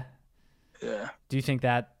 Yeah. Yeah. Do you think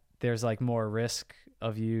that there's like more risk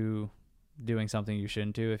of you doing something you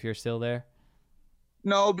shouldn't do if you're still there?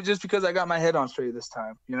 No, but just because I got my head on straight this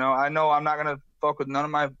time. I know I'm not gonna fuck with none of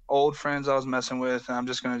my old friends I was messing with, and I'm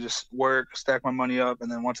just gonna just work, stack my money up,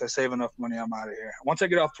 and then once I save enough money, I'm out of here. Once I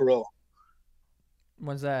get off parole.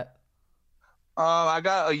 When's that? I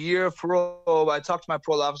got a year of parole. I talked to my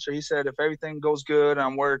parole officer. He said if everything goes good,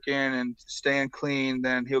 I'm working and staying clean,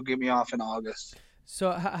 then he'll get me off in August. So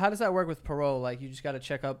how does that work with parole? Like you just got to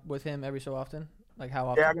check up with him every so often? Like how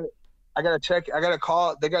often? Yeah, I gotta check. I gotta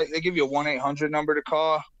call. They give you a 1-800 number to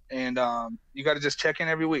call, and you got to just check in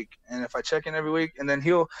every week. And if I check in every week, and then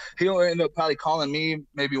he'll end up probably calling me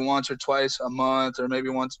maybe once or twice a month, or maybe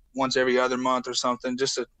once every other month or something,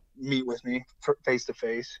 just to meet with me face to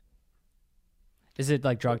face. Is it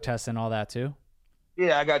like drug tests and all that too?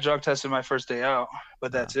 Yeah, I got drug tested my first day out,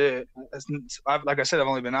 but that's it. Like I said, I've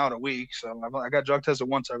only been out a week, so I got drug tested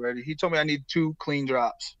once already. He told me I need 2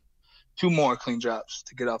 more clean drops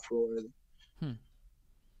to get off parole early.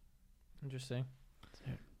 Interesting.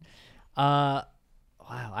 Wow,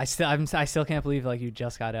 I still can't believe like you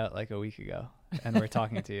just got out like a week ago, and we're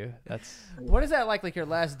talking to you. That's What is that like your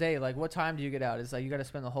last day? Like, what time do you get out? Is like you got to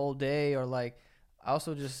spend the whole day, or like? I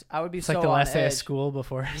would be it's so like the on last day of edge. school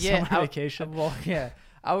before Yeah, summer vacation. Well, yeah,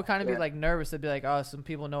 I would kind of be like nervous. They'd be like, "Oh, some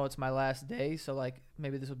people know it's my last day, so like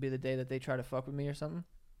maybe this would be the day that they try to fuck with me or something."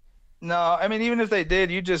 No, I mean, even if they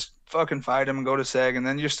did, you just fucking fight them and go to SAG, and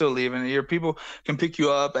then you're still leaving. Your people can pick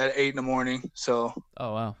you up at 8 a.m. So,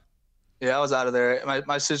 Oh wow. yeah, I was out of there.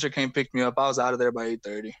 My sister came pick me up. I was out of there by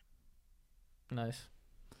 8:30. Nice.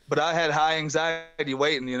 But I had high anxiety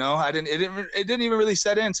waiting, you know. It didn't even really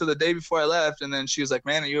set in until the day before I left. And then she was like,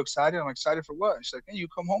 "Man, are you excited?" I'm excited for what? She's like, "Hey, you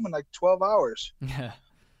come home in like 12 hours." Yeah.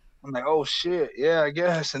 I'm like, "Oh shit, yeah, I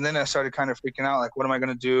guess." And then I started kind of freaking out, like, what am I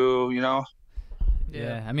gonna do? You know?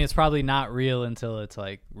 Yeah. I mean, it's probably not real until it's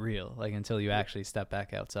like real, like until you actually step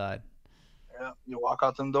back outside. Yeah. You walk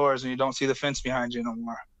out them doors and you don't see the fence behind you no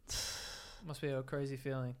more. Must be a crazy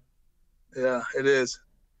feeling. Yeah, it is.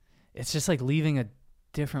 It's just like leaving a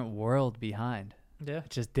different world behind. Yeah.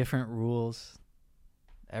 Just different rules,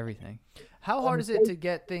 everything. How hard is it to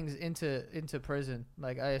get things into prison?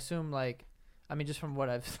 Like, I assume, like, I mean, just from what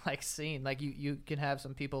I've like seen, like you can have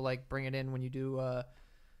some people like bring it in when you do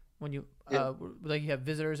like you have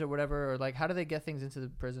visitors or whatever, or like how do they get things into the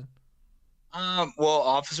prison? Well,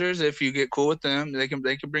 officers, if you get cool with them, they can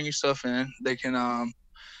bring your stuff in. They can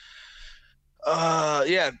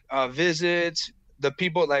visit the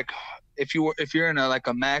people. Like if you're in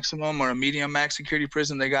a maximum or a medium max security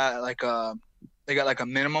prison, they got like a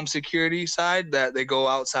minimum security side that they go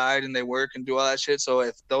outside and they work and do all that shit. So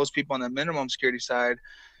if those people on the minimum security side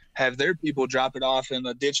have their people drop it off in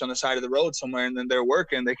a ditch on the side of the road somewhere, and then they're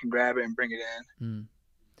working, they can grab it and bring it in.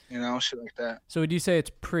 You know, shit like that. So would you say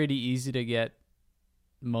it's pretty easy to get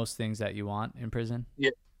most things that you want in prison?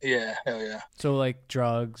 Yeah, hell yeah. So like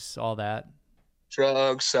drugs, all that.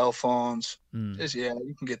 Drugs, cell phones. You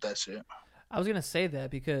can get that shit. I was gonna say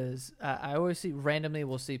that because I always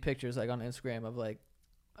we'll see pictures like on Instagram of like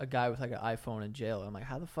a guy with like an iPhone in jail. I'm like,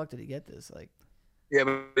 how the fuck did he get this? Like, yeah,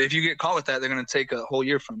 but if you get caught with that, they're gonna take a whole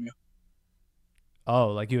year from you. Oh,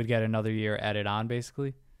 like you would get another year added on,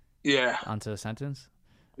 basically. Yeah. Onto the sentence.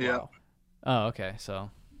 Yeah. Wow. Oh, okay. So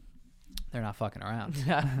they're not fucking around.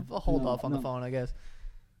 Hold off on the phone, I guess.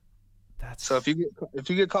 So if you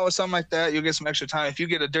get caught with something like that, you'll get some extra time. If you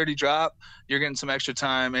get a dirty drop, you're getting some extra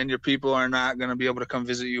time, and your people are not going to be able to come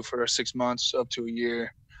visit you for 6 months up to a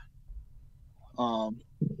year. And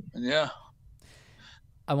yeah.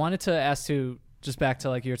 I wanted to ask too, just back to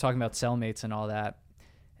like you were talking about cellmates and all that.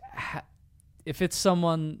 If it's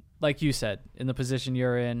someone like you said in the position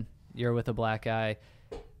you're in, you're with a black guy.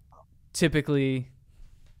 Typically,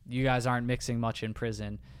 you guys aren't mixing much in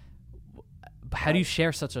prison. How do you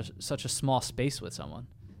share such a small space with someone?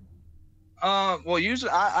 Well,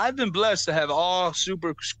 usually I've been blessed to have all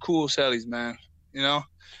super cool cellies, man. You know,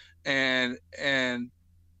 and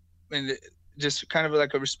just kind of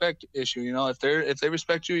like a respect issue. You know, if they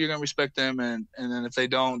respect you, you're gonna respect them, and then if they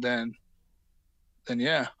don't, then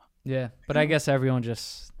yeah. Yeah, but I guess everyone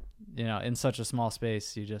just, you know, in such a small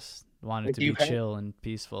space, you just want it to be chill and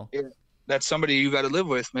peaceful. Yeah, that's somebody you got to live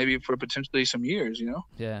with, maybe for potentially some years. You know.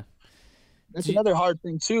 Yeah. That's another hard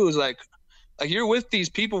thing too. Is like you're with these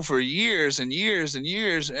people for years and years and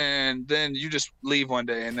years, and then you just leave one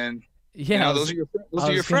day, and then yeah, you know, those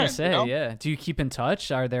are your friends. Say, you know? Yeah. Do you keep in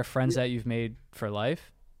touch? Are there friends that you've made for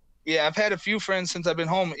life? Yeah, I've had a few friends since I've been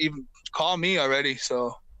home even call me already.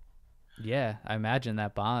 So yeah, I imagine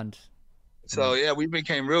that bond. So yeah, we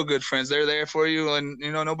became real good friends. They're there for you, and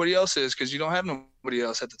you know nobody else is because you don't have nobody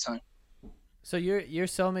else at the time. So your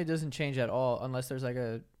cellmate doesn't change at all unless there's like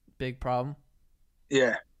a big problem.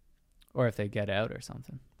 Yeah. Or if they get out or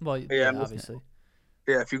something. Well, yeah, obviously.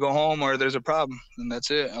 Yeah, if you go home or there's a problem, then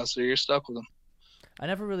that's it. So you're stuck with them. I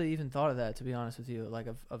never really even thought of that, to be honest with you. Like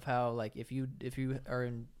of how like if you are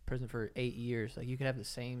in prison for 8 years, like you could have the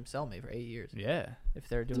same cellmate for 8 years. Yeah. If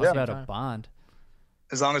they're doing about a bond.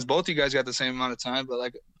 As long as both you guys got the same amount of time,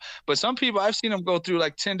 but some people I've seen them go through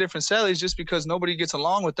like 10 different cellies just because nobody gets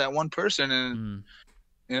along with that one person, and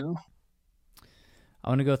you know. I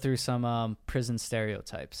want to go through some prison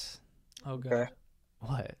stereotypes. Oh god. Okay.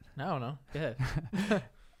 What? I don't know. Go ahead.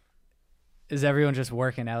 Is everyone just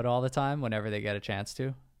working out all the time whenever they get a chance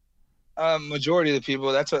to? Majority of the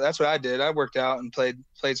people, that's what I did. I worked out and played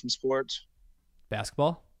some sports.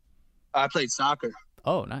 Basketball? I played soccer.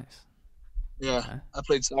 Oh, nice. Yeah, Okay. I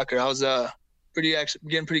played soccer. I was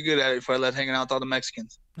getting pretty good at it before I left hanging out with all the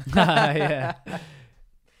Mexicans. Yeah.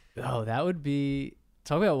 Oh, that would be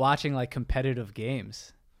talk about watching like competitive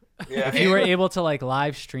games. Yeah, If you were able to like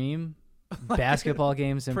live stream basketball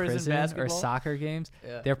games in prison prison or basketball? soccer games,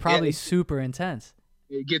 Yeah. they're probably it's- super intense.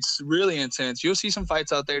 it gets really intense. You'll see some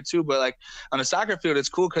fights out there too, but like on a soccer field, it's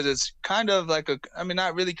cool because it's kind of like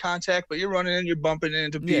not really contact, but you're running and you're bumping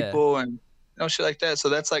into Yeah. people and shit like that. So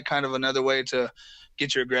that's like kind of another way to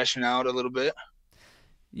get your aggression out a little bit.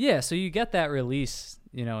 Yeah, so you get that release,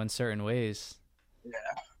 in certain ways.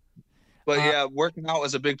 But yeah, working out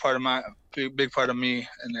was a big part of big part of me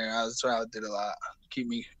in there. That's what I did a lot, keep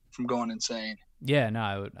me from going insane. Yeah, no,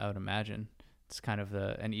 I would imagine it's kind of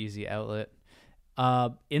an easy outlet.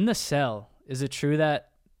 In the cell, is it true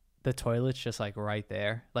that the toilet's just like right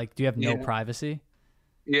there? Like, do you have no Yeah. privacy?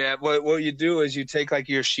 Yeah, what you do is you take like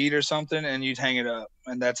your sheet or something and you hang it up,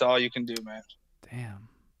 and that's all you can do, man. Damn.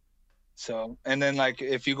 So, and then like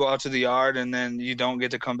if you go out to the yard and then you don't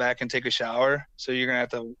get to come back and take a shower, so you're gonna have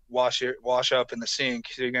to wash up in the sink.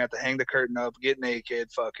 So you're gonna have to hang the curtain up, get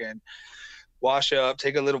naked, fucking wash up,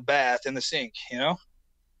 take a little bath in the sink.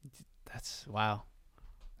 That's wow.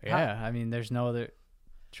 Yeah, I mean, there's no other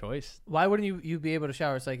choice. Why wouldn't you be able to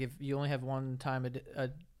shower? It's like if you only have one time a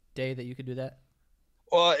day that you could do that.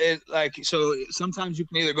 Well, so sometimes you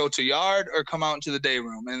can either go to yard or come out into the day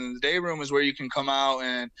room, and the day room is where you can come out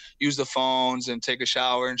and use the phones and take a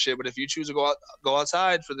shower and shit. But if you choose to go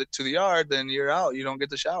outside to the yard, then you're out. You don't get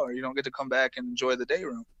the shower. You don't get to come back and enjoy the day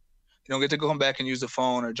room. You don't get to come back and use the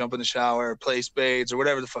phone or jump in the shower or play spades or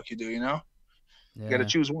whatever the fuck you do. Yeah. You got to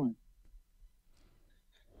choose one.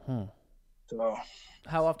 So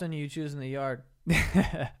How often are you choosing the yard?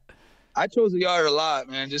 I chose the yard a lot,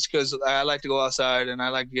 man, just because I like to go outside and I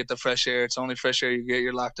like to get the fresh air. It's the only fresh air you get.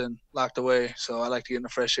 You're locked away. So I like to get in the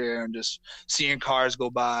fresh air and just seeing cars go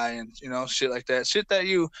by and, shit like that. Shit that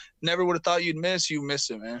you never would have thought you'd miss. You miss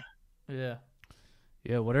it, man. Yeah.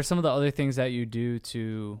 Yeah. What are some of the other things that you do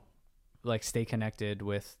to like stay connected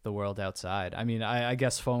with the world outside? I mean, I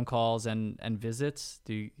guess phone calls and visits.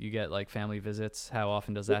 Do you get like family visits? How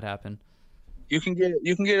often does that happen? You can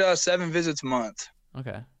get 7 visits a month.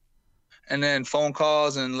 Okay. And then phone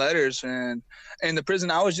calls and letters. And in the prison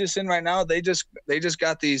I was just in right now, they just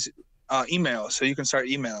got these emails, so you can start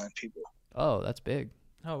emailing people. Oh, that's big.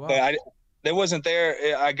 Oh wow. But they wasn't there.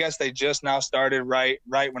 I guess they just now started right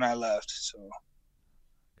when I left. So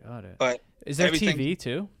Got it. But is there everything- TV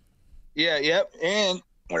too? yeah, yep. And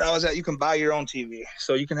where I was at, you can buy your own TV.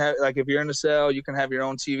 So you can have, like, if you're in the cell, you can have your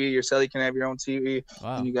own TV. Your cellie can have your own TV,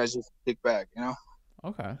 Wow. and you guys just kick back.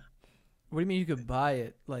 Okay. What do you mean you could buy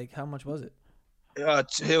it? Like, how much was it?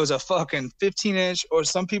 It was a fucking 15-inch, or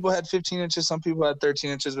some people had 15 inches, some people had 13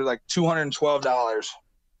 inches, with like $212.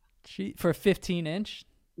 For 15-inch?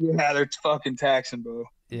 Yeah, they're fucking taxing, bro.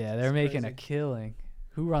 Yeah, they're making a crazy. killing.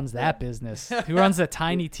 Who runs that business? Who runs the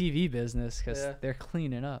tiny TV business? Because Yeah. they're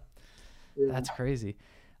cleaning up. Yeah. That's crazy.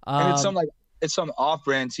 And it's some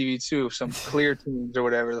off-brand TV too, some Clear Tunes or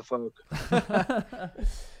whatever the fuck.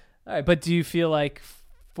 All right, but do you feel like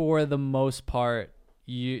for the most part,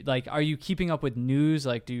 are you keeping up with news?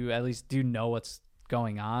 Like, do you know what's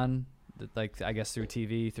going on? Like, I guess through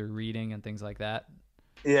TV, through reading and things like that.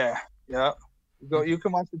 Yeah. You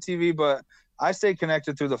can watch the TV, but I stay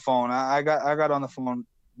connected through the phone. I got on the phone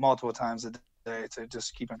multiple times a day to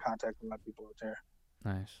just keep in contact with my people out there.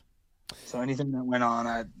 Nice. So anything that went on,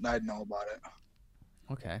 I'd know about it.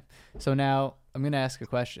 Okay. So now I'm going to ask a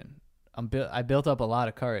question. I built up a lot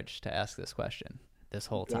of courage to ask this question this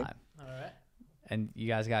whole Okay. time. All right. And you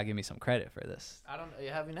guys got to give me some credit for this. I don't. You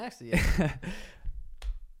haven't asked it yet.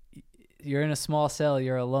 You're in a small cell,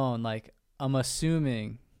 you're alone. Like, I'm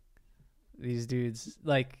assuming these dudes,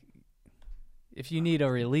 like, if you need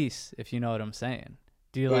a release, if you know what I'm saying,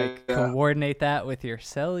 do you like Yeah. coordinate that with your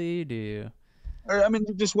cellie? Do you? Or, I mean,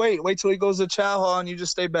 you just wait till he goes to chow hall and you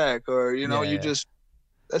just stay back, or Yeah.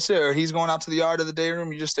 That's it. Or he's going out to the yard of the day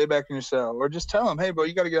room, you just stay back in your cell, or just tell him, hey, bro,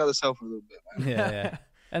 you got to get out of the cell for a little bit, man. Yeah.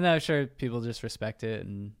 And I'm sure people just respect it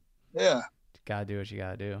and Yeah. gotta do what you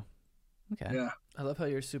gotta do. Okay. Yeah. I love how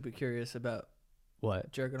you're super curious about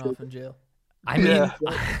What? jerking off in jail. I mean, Yeah.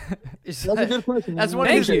 It's That's a like- good question. That's man. one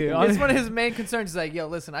of Thank his. you. It's one of his main concerns. He's like, yo,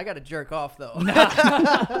 listen, I got to jerk off though.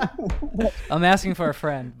 I'm asking for a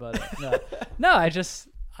friend, but no,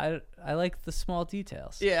 I like the small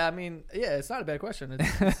details. Yeah, I mean, yeah, it's not a bad question.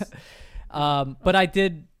 It's But I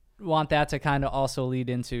did want that to kind of also lead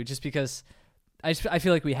into, just because I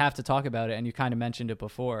feel like we have to talk about it, and you kind of mentioned it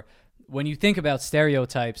before. When you think about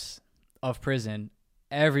stereotypes of prison,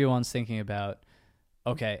 everyone's thinking about,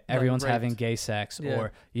 okay, everyone's raped. having gay sex, Yeah.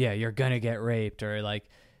 or you're gonna get raped, or like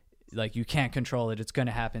you can't control it, it's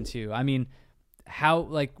gonna happen to you. I mean, how,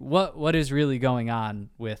 like, what is really going on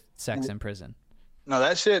with sex in prison? No,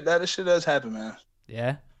 that shit does happen, man.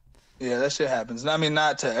 Yeah. Yeah, that shit happens. I mean,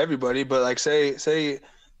 not to everybody, but like, say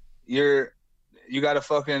you're in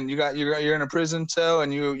a prison cell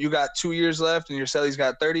and you got 2 years left, and your celly's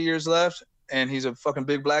got 30 years left, and he's a fucking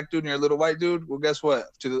big black dude and you're a little white dude. Well, guess what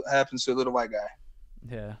happens to a little white guy?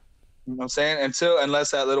 Yeah. You know what I'm saying?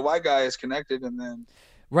 Unless that little white guy is connected, and then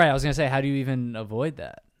Right. I was gonna say, how do you even avoid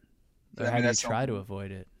that? Or I how mean, do you that's try to something-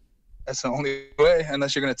 avoid it? that's the only way,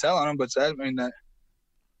 unless you're gonna tell on him. But that, I mean, that,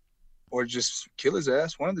 or just kill his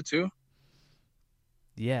ass. One of the two.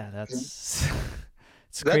 Yeah, that's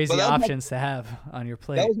it's But crazy that was my- options to have on your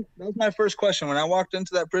plate. That was my first question when I walked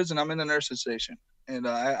into that prison. I'm in the nursing station, and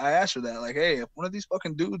I asked her that, like, hey, if one of these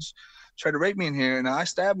fucking dudes tried to rape me in here and I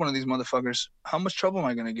stabbed one of these motherfuckers, how much trouble am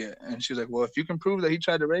I gonna get? And she was like, well, if you can prove that he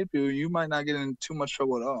tried to rape you, you might not get in too much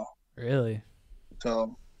trouble at all. Really?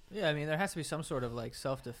 So Yeah, I mean, there has to be some sort of like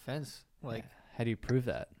self-defense. Like, How do you prove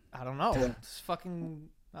that? I don't know. Yeah. It's fucking.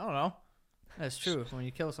 I don't know. That's true when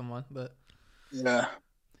you kill someone, but yeah,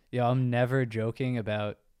 Yo, I'm never joking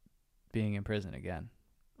about being in prison again.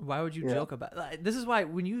 why would you Yeah. joke about? Like, this is why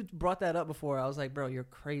when you brought that up before, I was like, bro, you're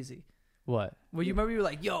crazy. What? Well, you remember you were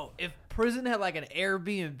like, yo, if prison had like an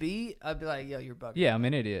Airbnb, I'd be like, yo, you're bugging. Yeah, I'm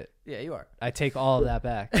an idiot. Yeah, you are. I take all of that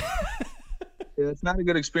back. yeah, it's not a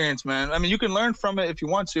good experience, man. I mean, you can learn from it if you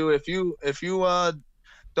want to. If you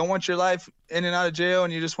don't want your life in and out of jail,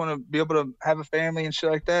 and you just want to be able to have a family and shit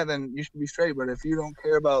like that, then you should be straight. But if you don't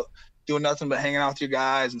care about doing nothing but hanging out with your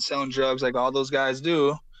guys and selling drugs like all those guys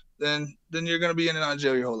do, then you're gonna be in and out of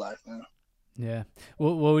jail your whole life, man. Yeah.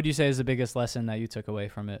 What would you say is the biggest lesson that you took away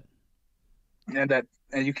from it?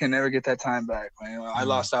 And you can never get that time back, man. I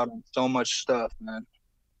lost out on so much stuff, man.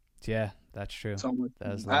 Yeah, that's true. So much.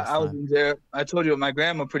 That was the I last was time. in jail. I told you, my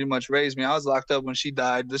grandma pretty much raised me. I was locked up when she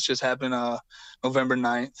died. This just happened November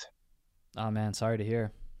 9th. Oh man, sorry to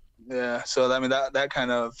hear. Yeah, so I mean that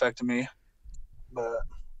kind of affected me, but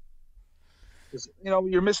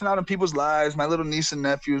you're missing out on people's lives. My little niece and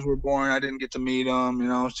nephews were born. I didn't get to meet them.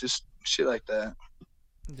 It's just shit like that.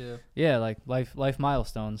 Yeah. Yeah, like life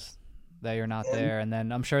milestones that you're not Yeah. there, and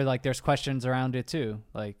then I'm sure like there's questions around it too.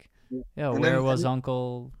 Like, And where then- was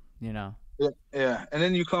Uncle? You know. Yeah, and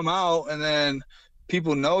then you come out, and then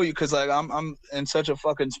people know you because like I'm in such a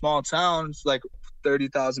fucking small town. It's like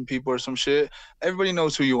 30,000 people or some shit. Everybody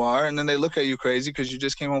knows who you are, and then they look at you crazy because you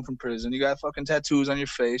just came home from prison. You got fucking tattoos on your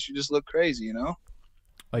face. You just look crazy,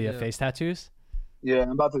 Oh, you have Yeah. face tattoos? Yeah,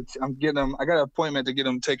 I'm getting them. I got an appointment to get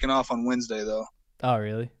them taken off on Wednesday though. Oh,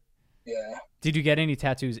 really? Yeah. Did you get any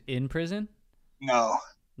tattoos in prison? No.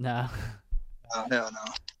 No. Hell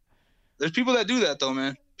no. There's people that do that though,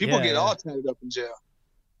 man. People Yeah, get yeah. all tatted up in jail.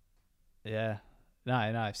 Yeah. No,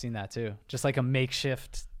 I've seen that too. Just like a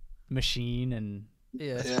makeshift machine, and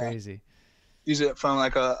Yeah. it's Yeah. crazy. Use it from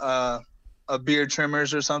like a beard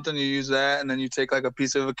trimmers or something. You use that, and then you take like a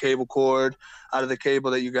piece of a cable cord out of the cable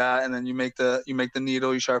that you got, and then you make the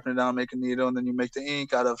needle. You sharpen it down, make a needle, and then you make the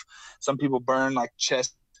ink out of. Some people burn like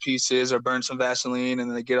chest pieces or burn some Vaseline, and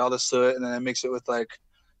then they get all the soot, and then they mix it with like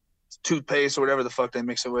toothpaste or whatever the fuck they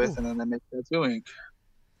mix it with, and then they make tattoo ink.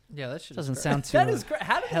 Yeah, that shit Doesn't is sound too That is great.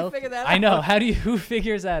 How did they healthy. figure that out? I know. Who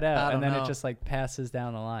figures that out? I And don't then know. it just like passes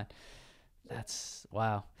down the line. That's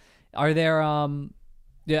wow. Are there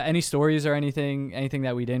any stories or anything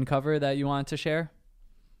that we didn't cover that you wanted to share?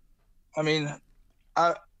 I mean,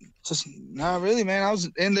 I just not really, man. I was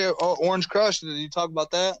in there. Oh, Orange Crush. Did you talk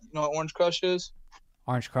about that? You know what Orange Crush is?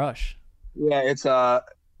 Orange Crush. Yeah, it's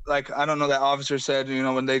like I don't know. That officer said,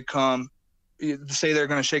 when they come, say they're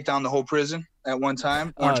gonna shake down the whole prison at one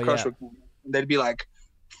time. Orange Oh, Crush yeah. would come. They'd be like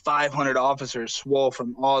 500 officers swole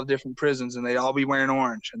from all different prisons, and they'd all be wearing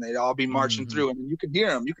orange, and they'd all be marching Mhm. through, and you can hear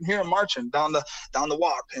them. You can hear them marching down the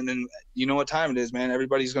walk, and then you know what time it is, man.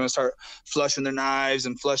 Everybody's gonna start flushing their knives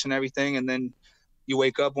and flushing everything, and then you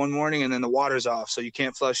wake up one morning, and then the water's off, so you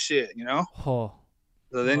can't flush shit, Oh,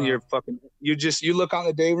 So then Wow. you're fucking. You look on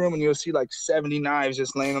the day room, and you'll see like 70 knives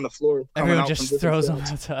just laying on the floor. coming everyone out from just different throws them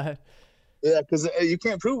cells. outside. Yeah, because you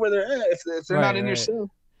can't prove where they're at if they're not in your Right. cell.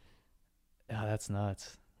 Yeah, that's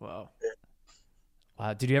nuts. Wow.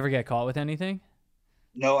 Wow. Did you ever get caught with anything?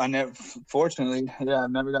 No, I never. Fortunately, yeah,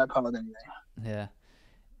 I've never got caught with anything. Yeah.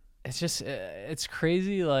 It's just it's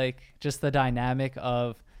crazy, like just the dynamic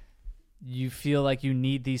of you feel like you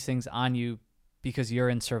need these things on you because you're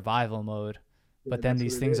in survival mode, but then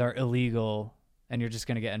these things are illegal and you're just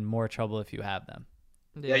going to get in more trouble if you have them.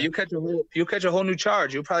 Yeah, you catch a whole new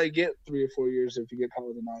charge. You'll probably get 3 or 4 years if you get caught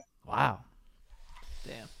with a knife. Wow.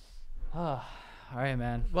 Damn. Oh, all right,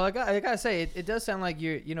 man. Well, I gotta say, it does sound like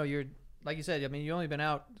you're like you said. I mean, you only been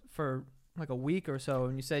out for like a week or so,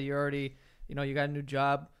 and you said you're already, you got a new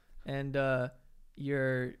job, and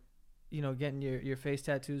you're, getting your face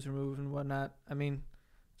tattoos removed and whatnot. I mean,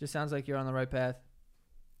 just sounds like you're on the right path.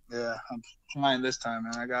 Yeah, I'm trying this time,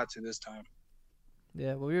 man. I got to this time.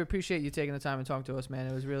 Yeah, well, we appreciate you taking the time and talking to us, man.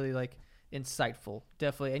 It was really like insightful,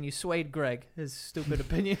 definitely, and you swayed Greg, his stupid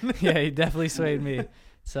opinion. Yeah, he definitely swayed me.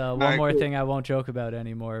 So one more thing I won't joke about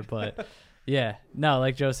anymore, but yeah, no,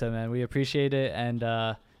 like Joe said, man, we appreciate it,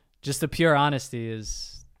 and just the pure honesty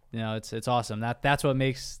is, it's awesome. That's what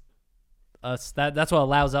makes us that's what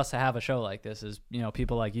allows us to have a show like this is,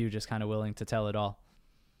 people like you just kind of willing to tell it all.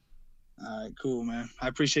 All right, cool, man. I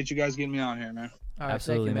appreciate you guys getting me on here, man. All right,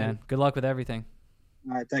 absolutely, thank you, man. Good luck with everything.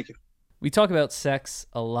 All right, thank you. We talk about sex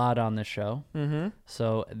a lot on the show. Mm-hmm.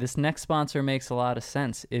 So this next sponsor makes a lot of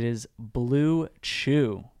sense. It is Blue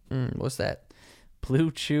Chew. What's that? Blue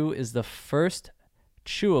Chew is the first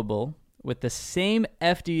chewable with the same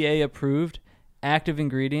FDA-approved active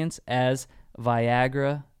ingredients as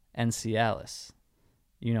Viagra and Cialis.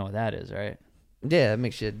 You know what that is, right? Yeah, that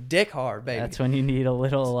makes your dick hard, baby. That's when you need a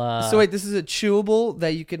little... so wait, this is a chewable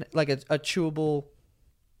that you can... Like a chewable...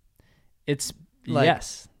 It's... Like,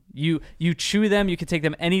 yes. You chew them. You can take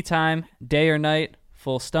them anytime, day or night,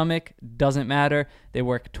 full stomach. Doesn't matter. They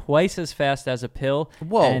work twice as fast as a pill.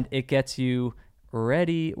 Whoa. And it gets you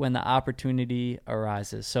ready when the opportunity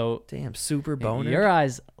arises. So... Damn, super boner. Your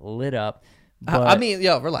eyes lit up. But, I mean,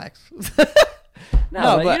 yo, relax.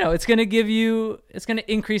 No, but it's going to give you... It's going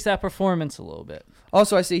to increase that performance a little bit.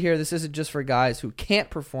 Also, I see here, this isn't just for guys who can't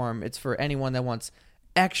perform. It's for anyone that wants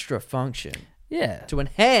extra function. Yeah. To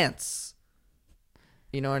enhance.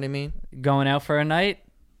 You know what I mean? Going out for a night,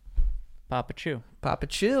 pop a chew. Pop a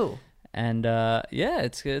chew. And,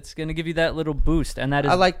 it's going to give you that little boost. And that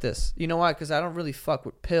is... I like this. You know why? Because I don't really fuck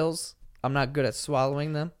with pills. I'm not good at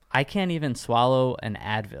swallowing them. I can't even swallow an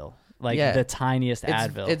Advil. Like the tiniest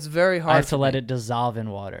Advil. It's very hard I have to let it dissolve in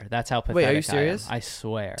water. That's how pathetic Wait, are you serious? I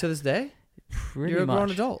swear. To this day? Pretty You're a much. grown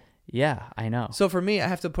adult. Yeah, I know. So for me, I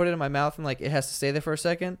have to put it in my mouth and like it has to stay there for a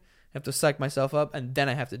second. I have to psych myself up and then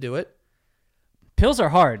I have to do it. Pills are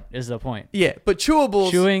hard is the point. Yeah, but chewables...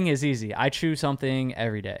 Chewing is easy. I chew something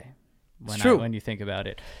every day. When you think about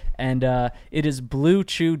it. And it is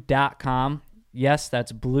bluechew.com. Yes,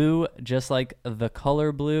 that's blue, just like the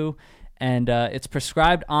color blue. And it's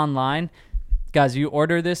prescribed online. Guys, you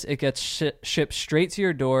order this, it gets shipped straight to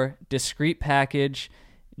your door, discreet package,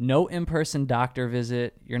 no in-person doctor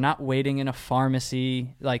visit. You're not waiting in a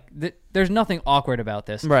pharmacy. Like, there's nothing awkward about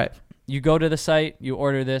this. Right. You go to the site, you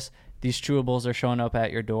order this. These chewables are showing up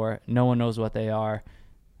at your door. No one knows what they are.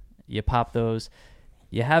 You pop those.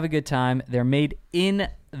 You have a good time. They're made in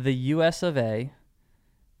the US of A.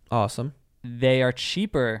 Awesome. They are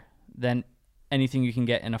cheaper than anything you can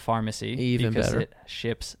get in a pharmacy. Even because better. It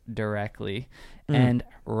ships directly. And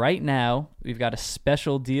right now, we've got a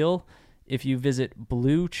special deal. If you visit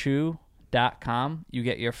bluechew.com, you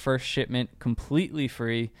get your first shipment completely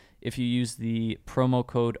free if you use the promo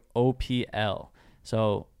code OPL.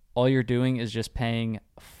 So all you're doing is just paying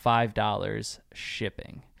 $5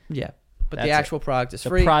 shipping. Yeah. But That's the actual product is The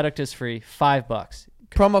free. product is free, $5.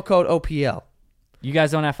 Promo code OPL. You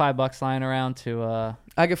guys don't have $5 lying around to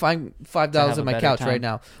I can find To $5 have on a my better couch time. right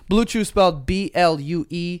now. Blue Chew spelled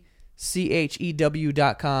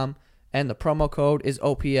BLUECHEW.com, and the promo code is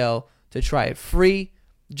OPL to try it free.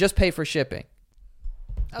 Just pay for shipping.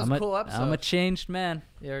 That was a cool episode. I'm a changed man.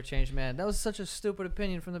 You're a changed man. That was such a stupid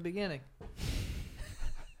opinion from the beginning.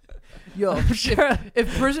 Yo, I'm sure.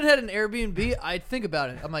 if Prison had an Airbnb, I'd think about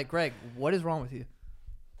it. I'm like, Greg, what is wrong with you?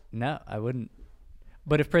 No, I wouldn't.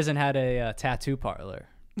 But if Prison had a tattoo parlor,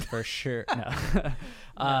 for sure.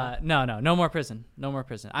 No. No more Prison. No more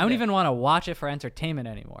Prison. I don't even want to watch it for entertainment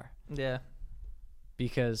anymore Yeah.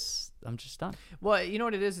 because I'm just done. Well, you know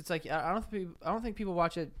what it is? It's like I don't think people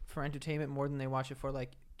watch it for entertainment more than they watch it for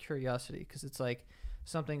like curiosity, because it's like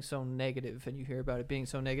something so negative, and you hear about it being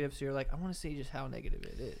so negative, so you're like, I want to see just how negative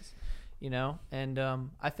it is, you know. And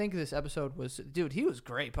I think this episode was, dude, he was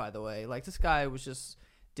great, by the way. Like, this guy was just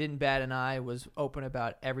didn't bat an eye, was open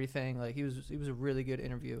about everything. Like, he was a really good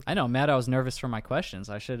interview. I know, Matt. I was nervous for my questions.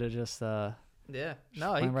 I should have just Yeah,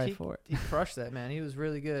 no, went right for it. He crushed that, man. He was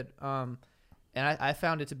really good. And I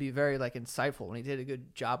found it to be very like insightful, and he did a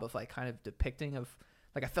good job of like kind of depicting of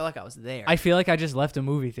Like I felt like I was there. I feel like I just left a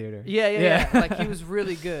movie theater. Yeah. Like he was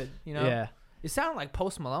really good. You know. Yeah. It sounded like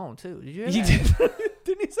Post Malone too. Did you? He Hear that? did.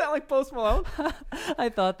 Didn't he sound like Post Malone? I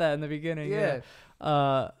thought that in the beginning. Yeah.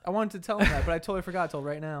 I wanted to tell him that, but I totally forgot till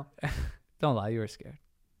right now. don't lie, you were scared.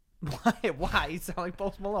 Why? Why? He sound like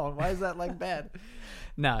Post Malone. Why is that like bad?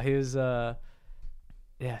 No, he was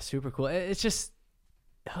super cool. It's just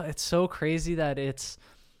it's so crazy that it's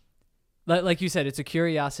like you said, it's a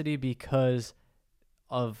curiosity because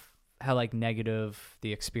of how like negative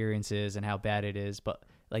the experience is and how bad it is, but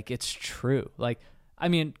like it's true. Like I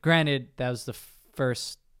mean, granted that was the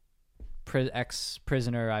first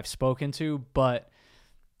ex-prisoner I've spoken to, but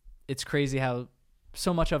it's crazy how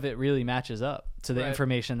so much of it really matches up to the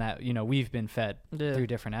information that, you know, we've been fed through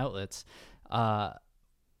different outlets.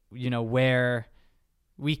 You know, where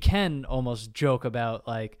we can almost joke about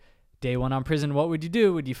like day one on prison, what would you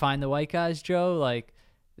do? Would you find the white guys, Joe? Like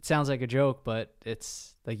it sounds like a joke, but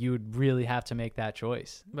it's like you would really have to make that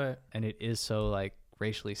choice. Right. And it is so like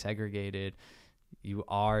racially segregated. You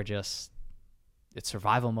are just, it's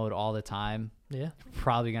survival mode all the time. Yeah. You're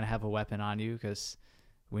probably going to have a weapon on you because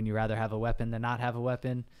wouldn't you rather have a weapon than not have a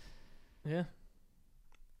weapon? Yeah.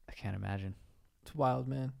 I can't imagine. It's wild,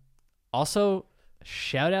 man. Also,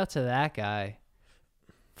 shout out to that guy.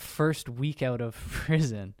 First week out of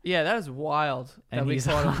prison. Yeah, that is wild. And that he's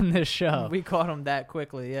we caught on him. this show. We caught him that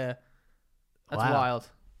quickly, yeah. That's Wow. wild.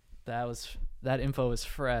 That info was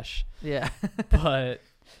fresh. Yeah. But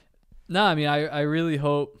no, I mean I really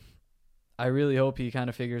hope he kind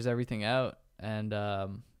of figures everything out. And you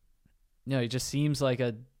know, he just seems like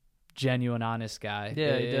a genuine, honest guy.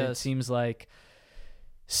 Yeah, he does. It seems like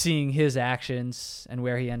seeing his actions and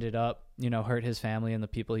where he ended up, you know, hurt his family and the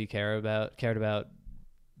people he cared about,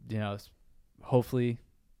 you know, hopefully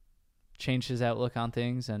change his outlook on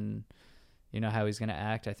things and, you know, how he's going to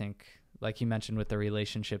act. I think, like he mentioned with the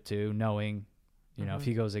relationship too, knowing, you know, if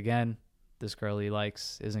he goes again, this girl he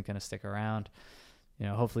likes isn't going to stick around. You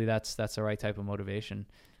know, hopefully that's the right type of motivation.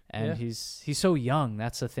 And he's so young.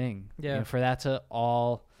 That's the thing. Yeah. You know, for that to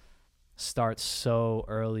all start so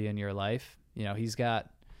early in your life, you know, he's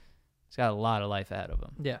got a lot of life ahead of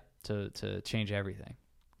him. Yeah. To change everything.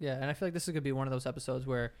 Yeah, and I feel like this is gonna be one of those episodes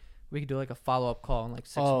where we could do like a follow-up call in like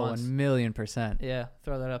 6 months. 1,000,000%. Yeah,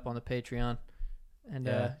 throw that up on the Patreon and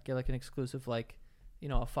get like an exclusive, like, you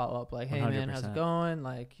know, a follow-up, like, hey man, how's it 100%. going?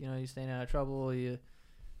 Like, you know, you staying out of trouble? You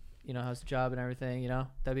know, how's the job and everything? You know,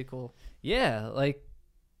 that'd be cool. Yeah, like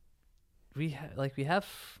we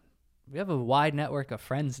have a wide network of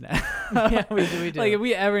friends now. Yeah, we do. Like if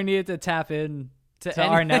we ever needed to tap in to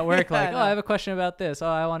our network, like, I have a question about this. Oh,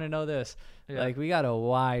 I want to know this. Yeah. Like we got a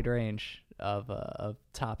wide range of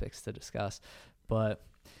topics to discuss. But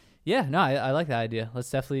yeah, no, I like that idea. Let's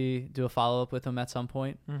definitely do a follow up with him at some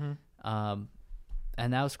point. Mm-hmm.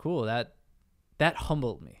 And that was cool. That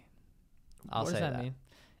humbled me. I'll what say does that mean?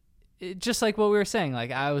 Just like what we were saying,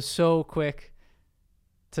 like I was so quick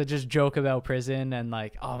to just joke about prison and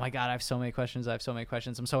like, oh my God, I have so many questions. I'm so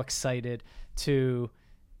excited to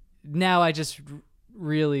now I just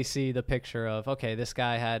really see the picture of, okay, this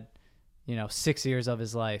guy had, you know, 6 years of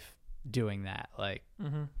his life doing that. Like,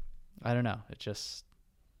 I don't know. I'm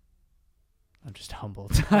just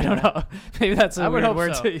humbled. I don't know. Maybe that's a weird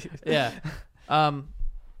word to use. Yeah.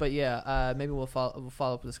 But yeah, maybe we'll follow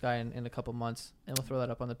up with this guy in a couple months, and we'll throw that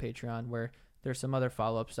up on the Patreon where there's some other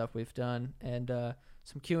follow-up stuff we've done and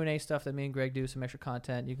some Q&A stuff that me and Greg do, some extra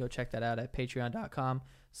content. You can go check that out at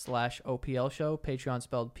patreon.com/OPL show. Patreon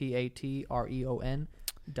spelled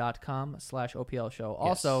patreon.com/OPL show.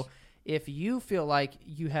 Also, if you feel like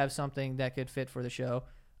you have something that could fit for the show,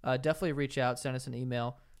 definitely reach out, send us an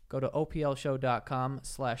email. Go to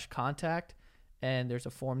oplshow.com/contact, and there's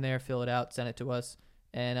a form there. Fill it out, send it to us,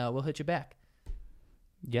 and we'll hit you back.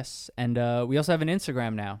 Yes. And we also have an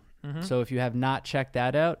Instagram now. So if you have not checked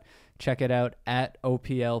that out, check it out at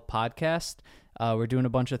OPL Podcast. We're doing a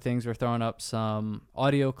bunch of things. We're throwing up some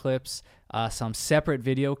audio clips, some separate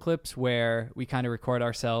video clips where we kind of record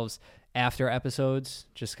ourselves after episodes,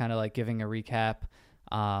 just kind of like giving a recap,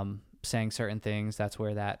 saying certain things. That's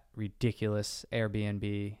where that ridiculous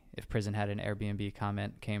Airbnb, if prison had an Airbnb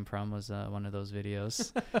comment, came from, was one of those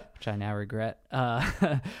videos, which I now regret.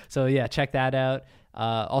 So yeah, check that out.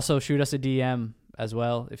 Also shoot us a DM as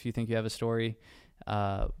well if you think you have a story.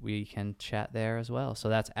 We can chat there as well. So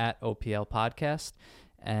that's at OPL Podcast,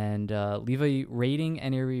 and leave a rating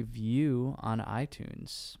and a review on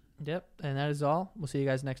iTunes. Yep, and that is all. We'll see you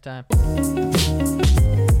guys next time.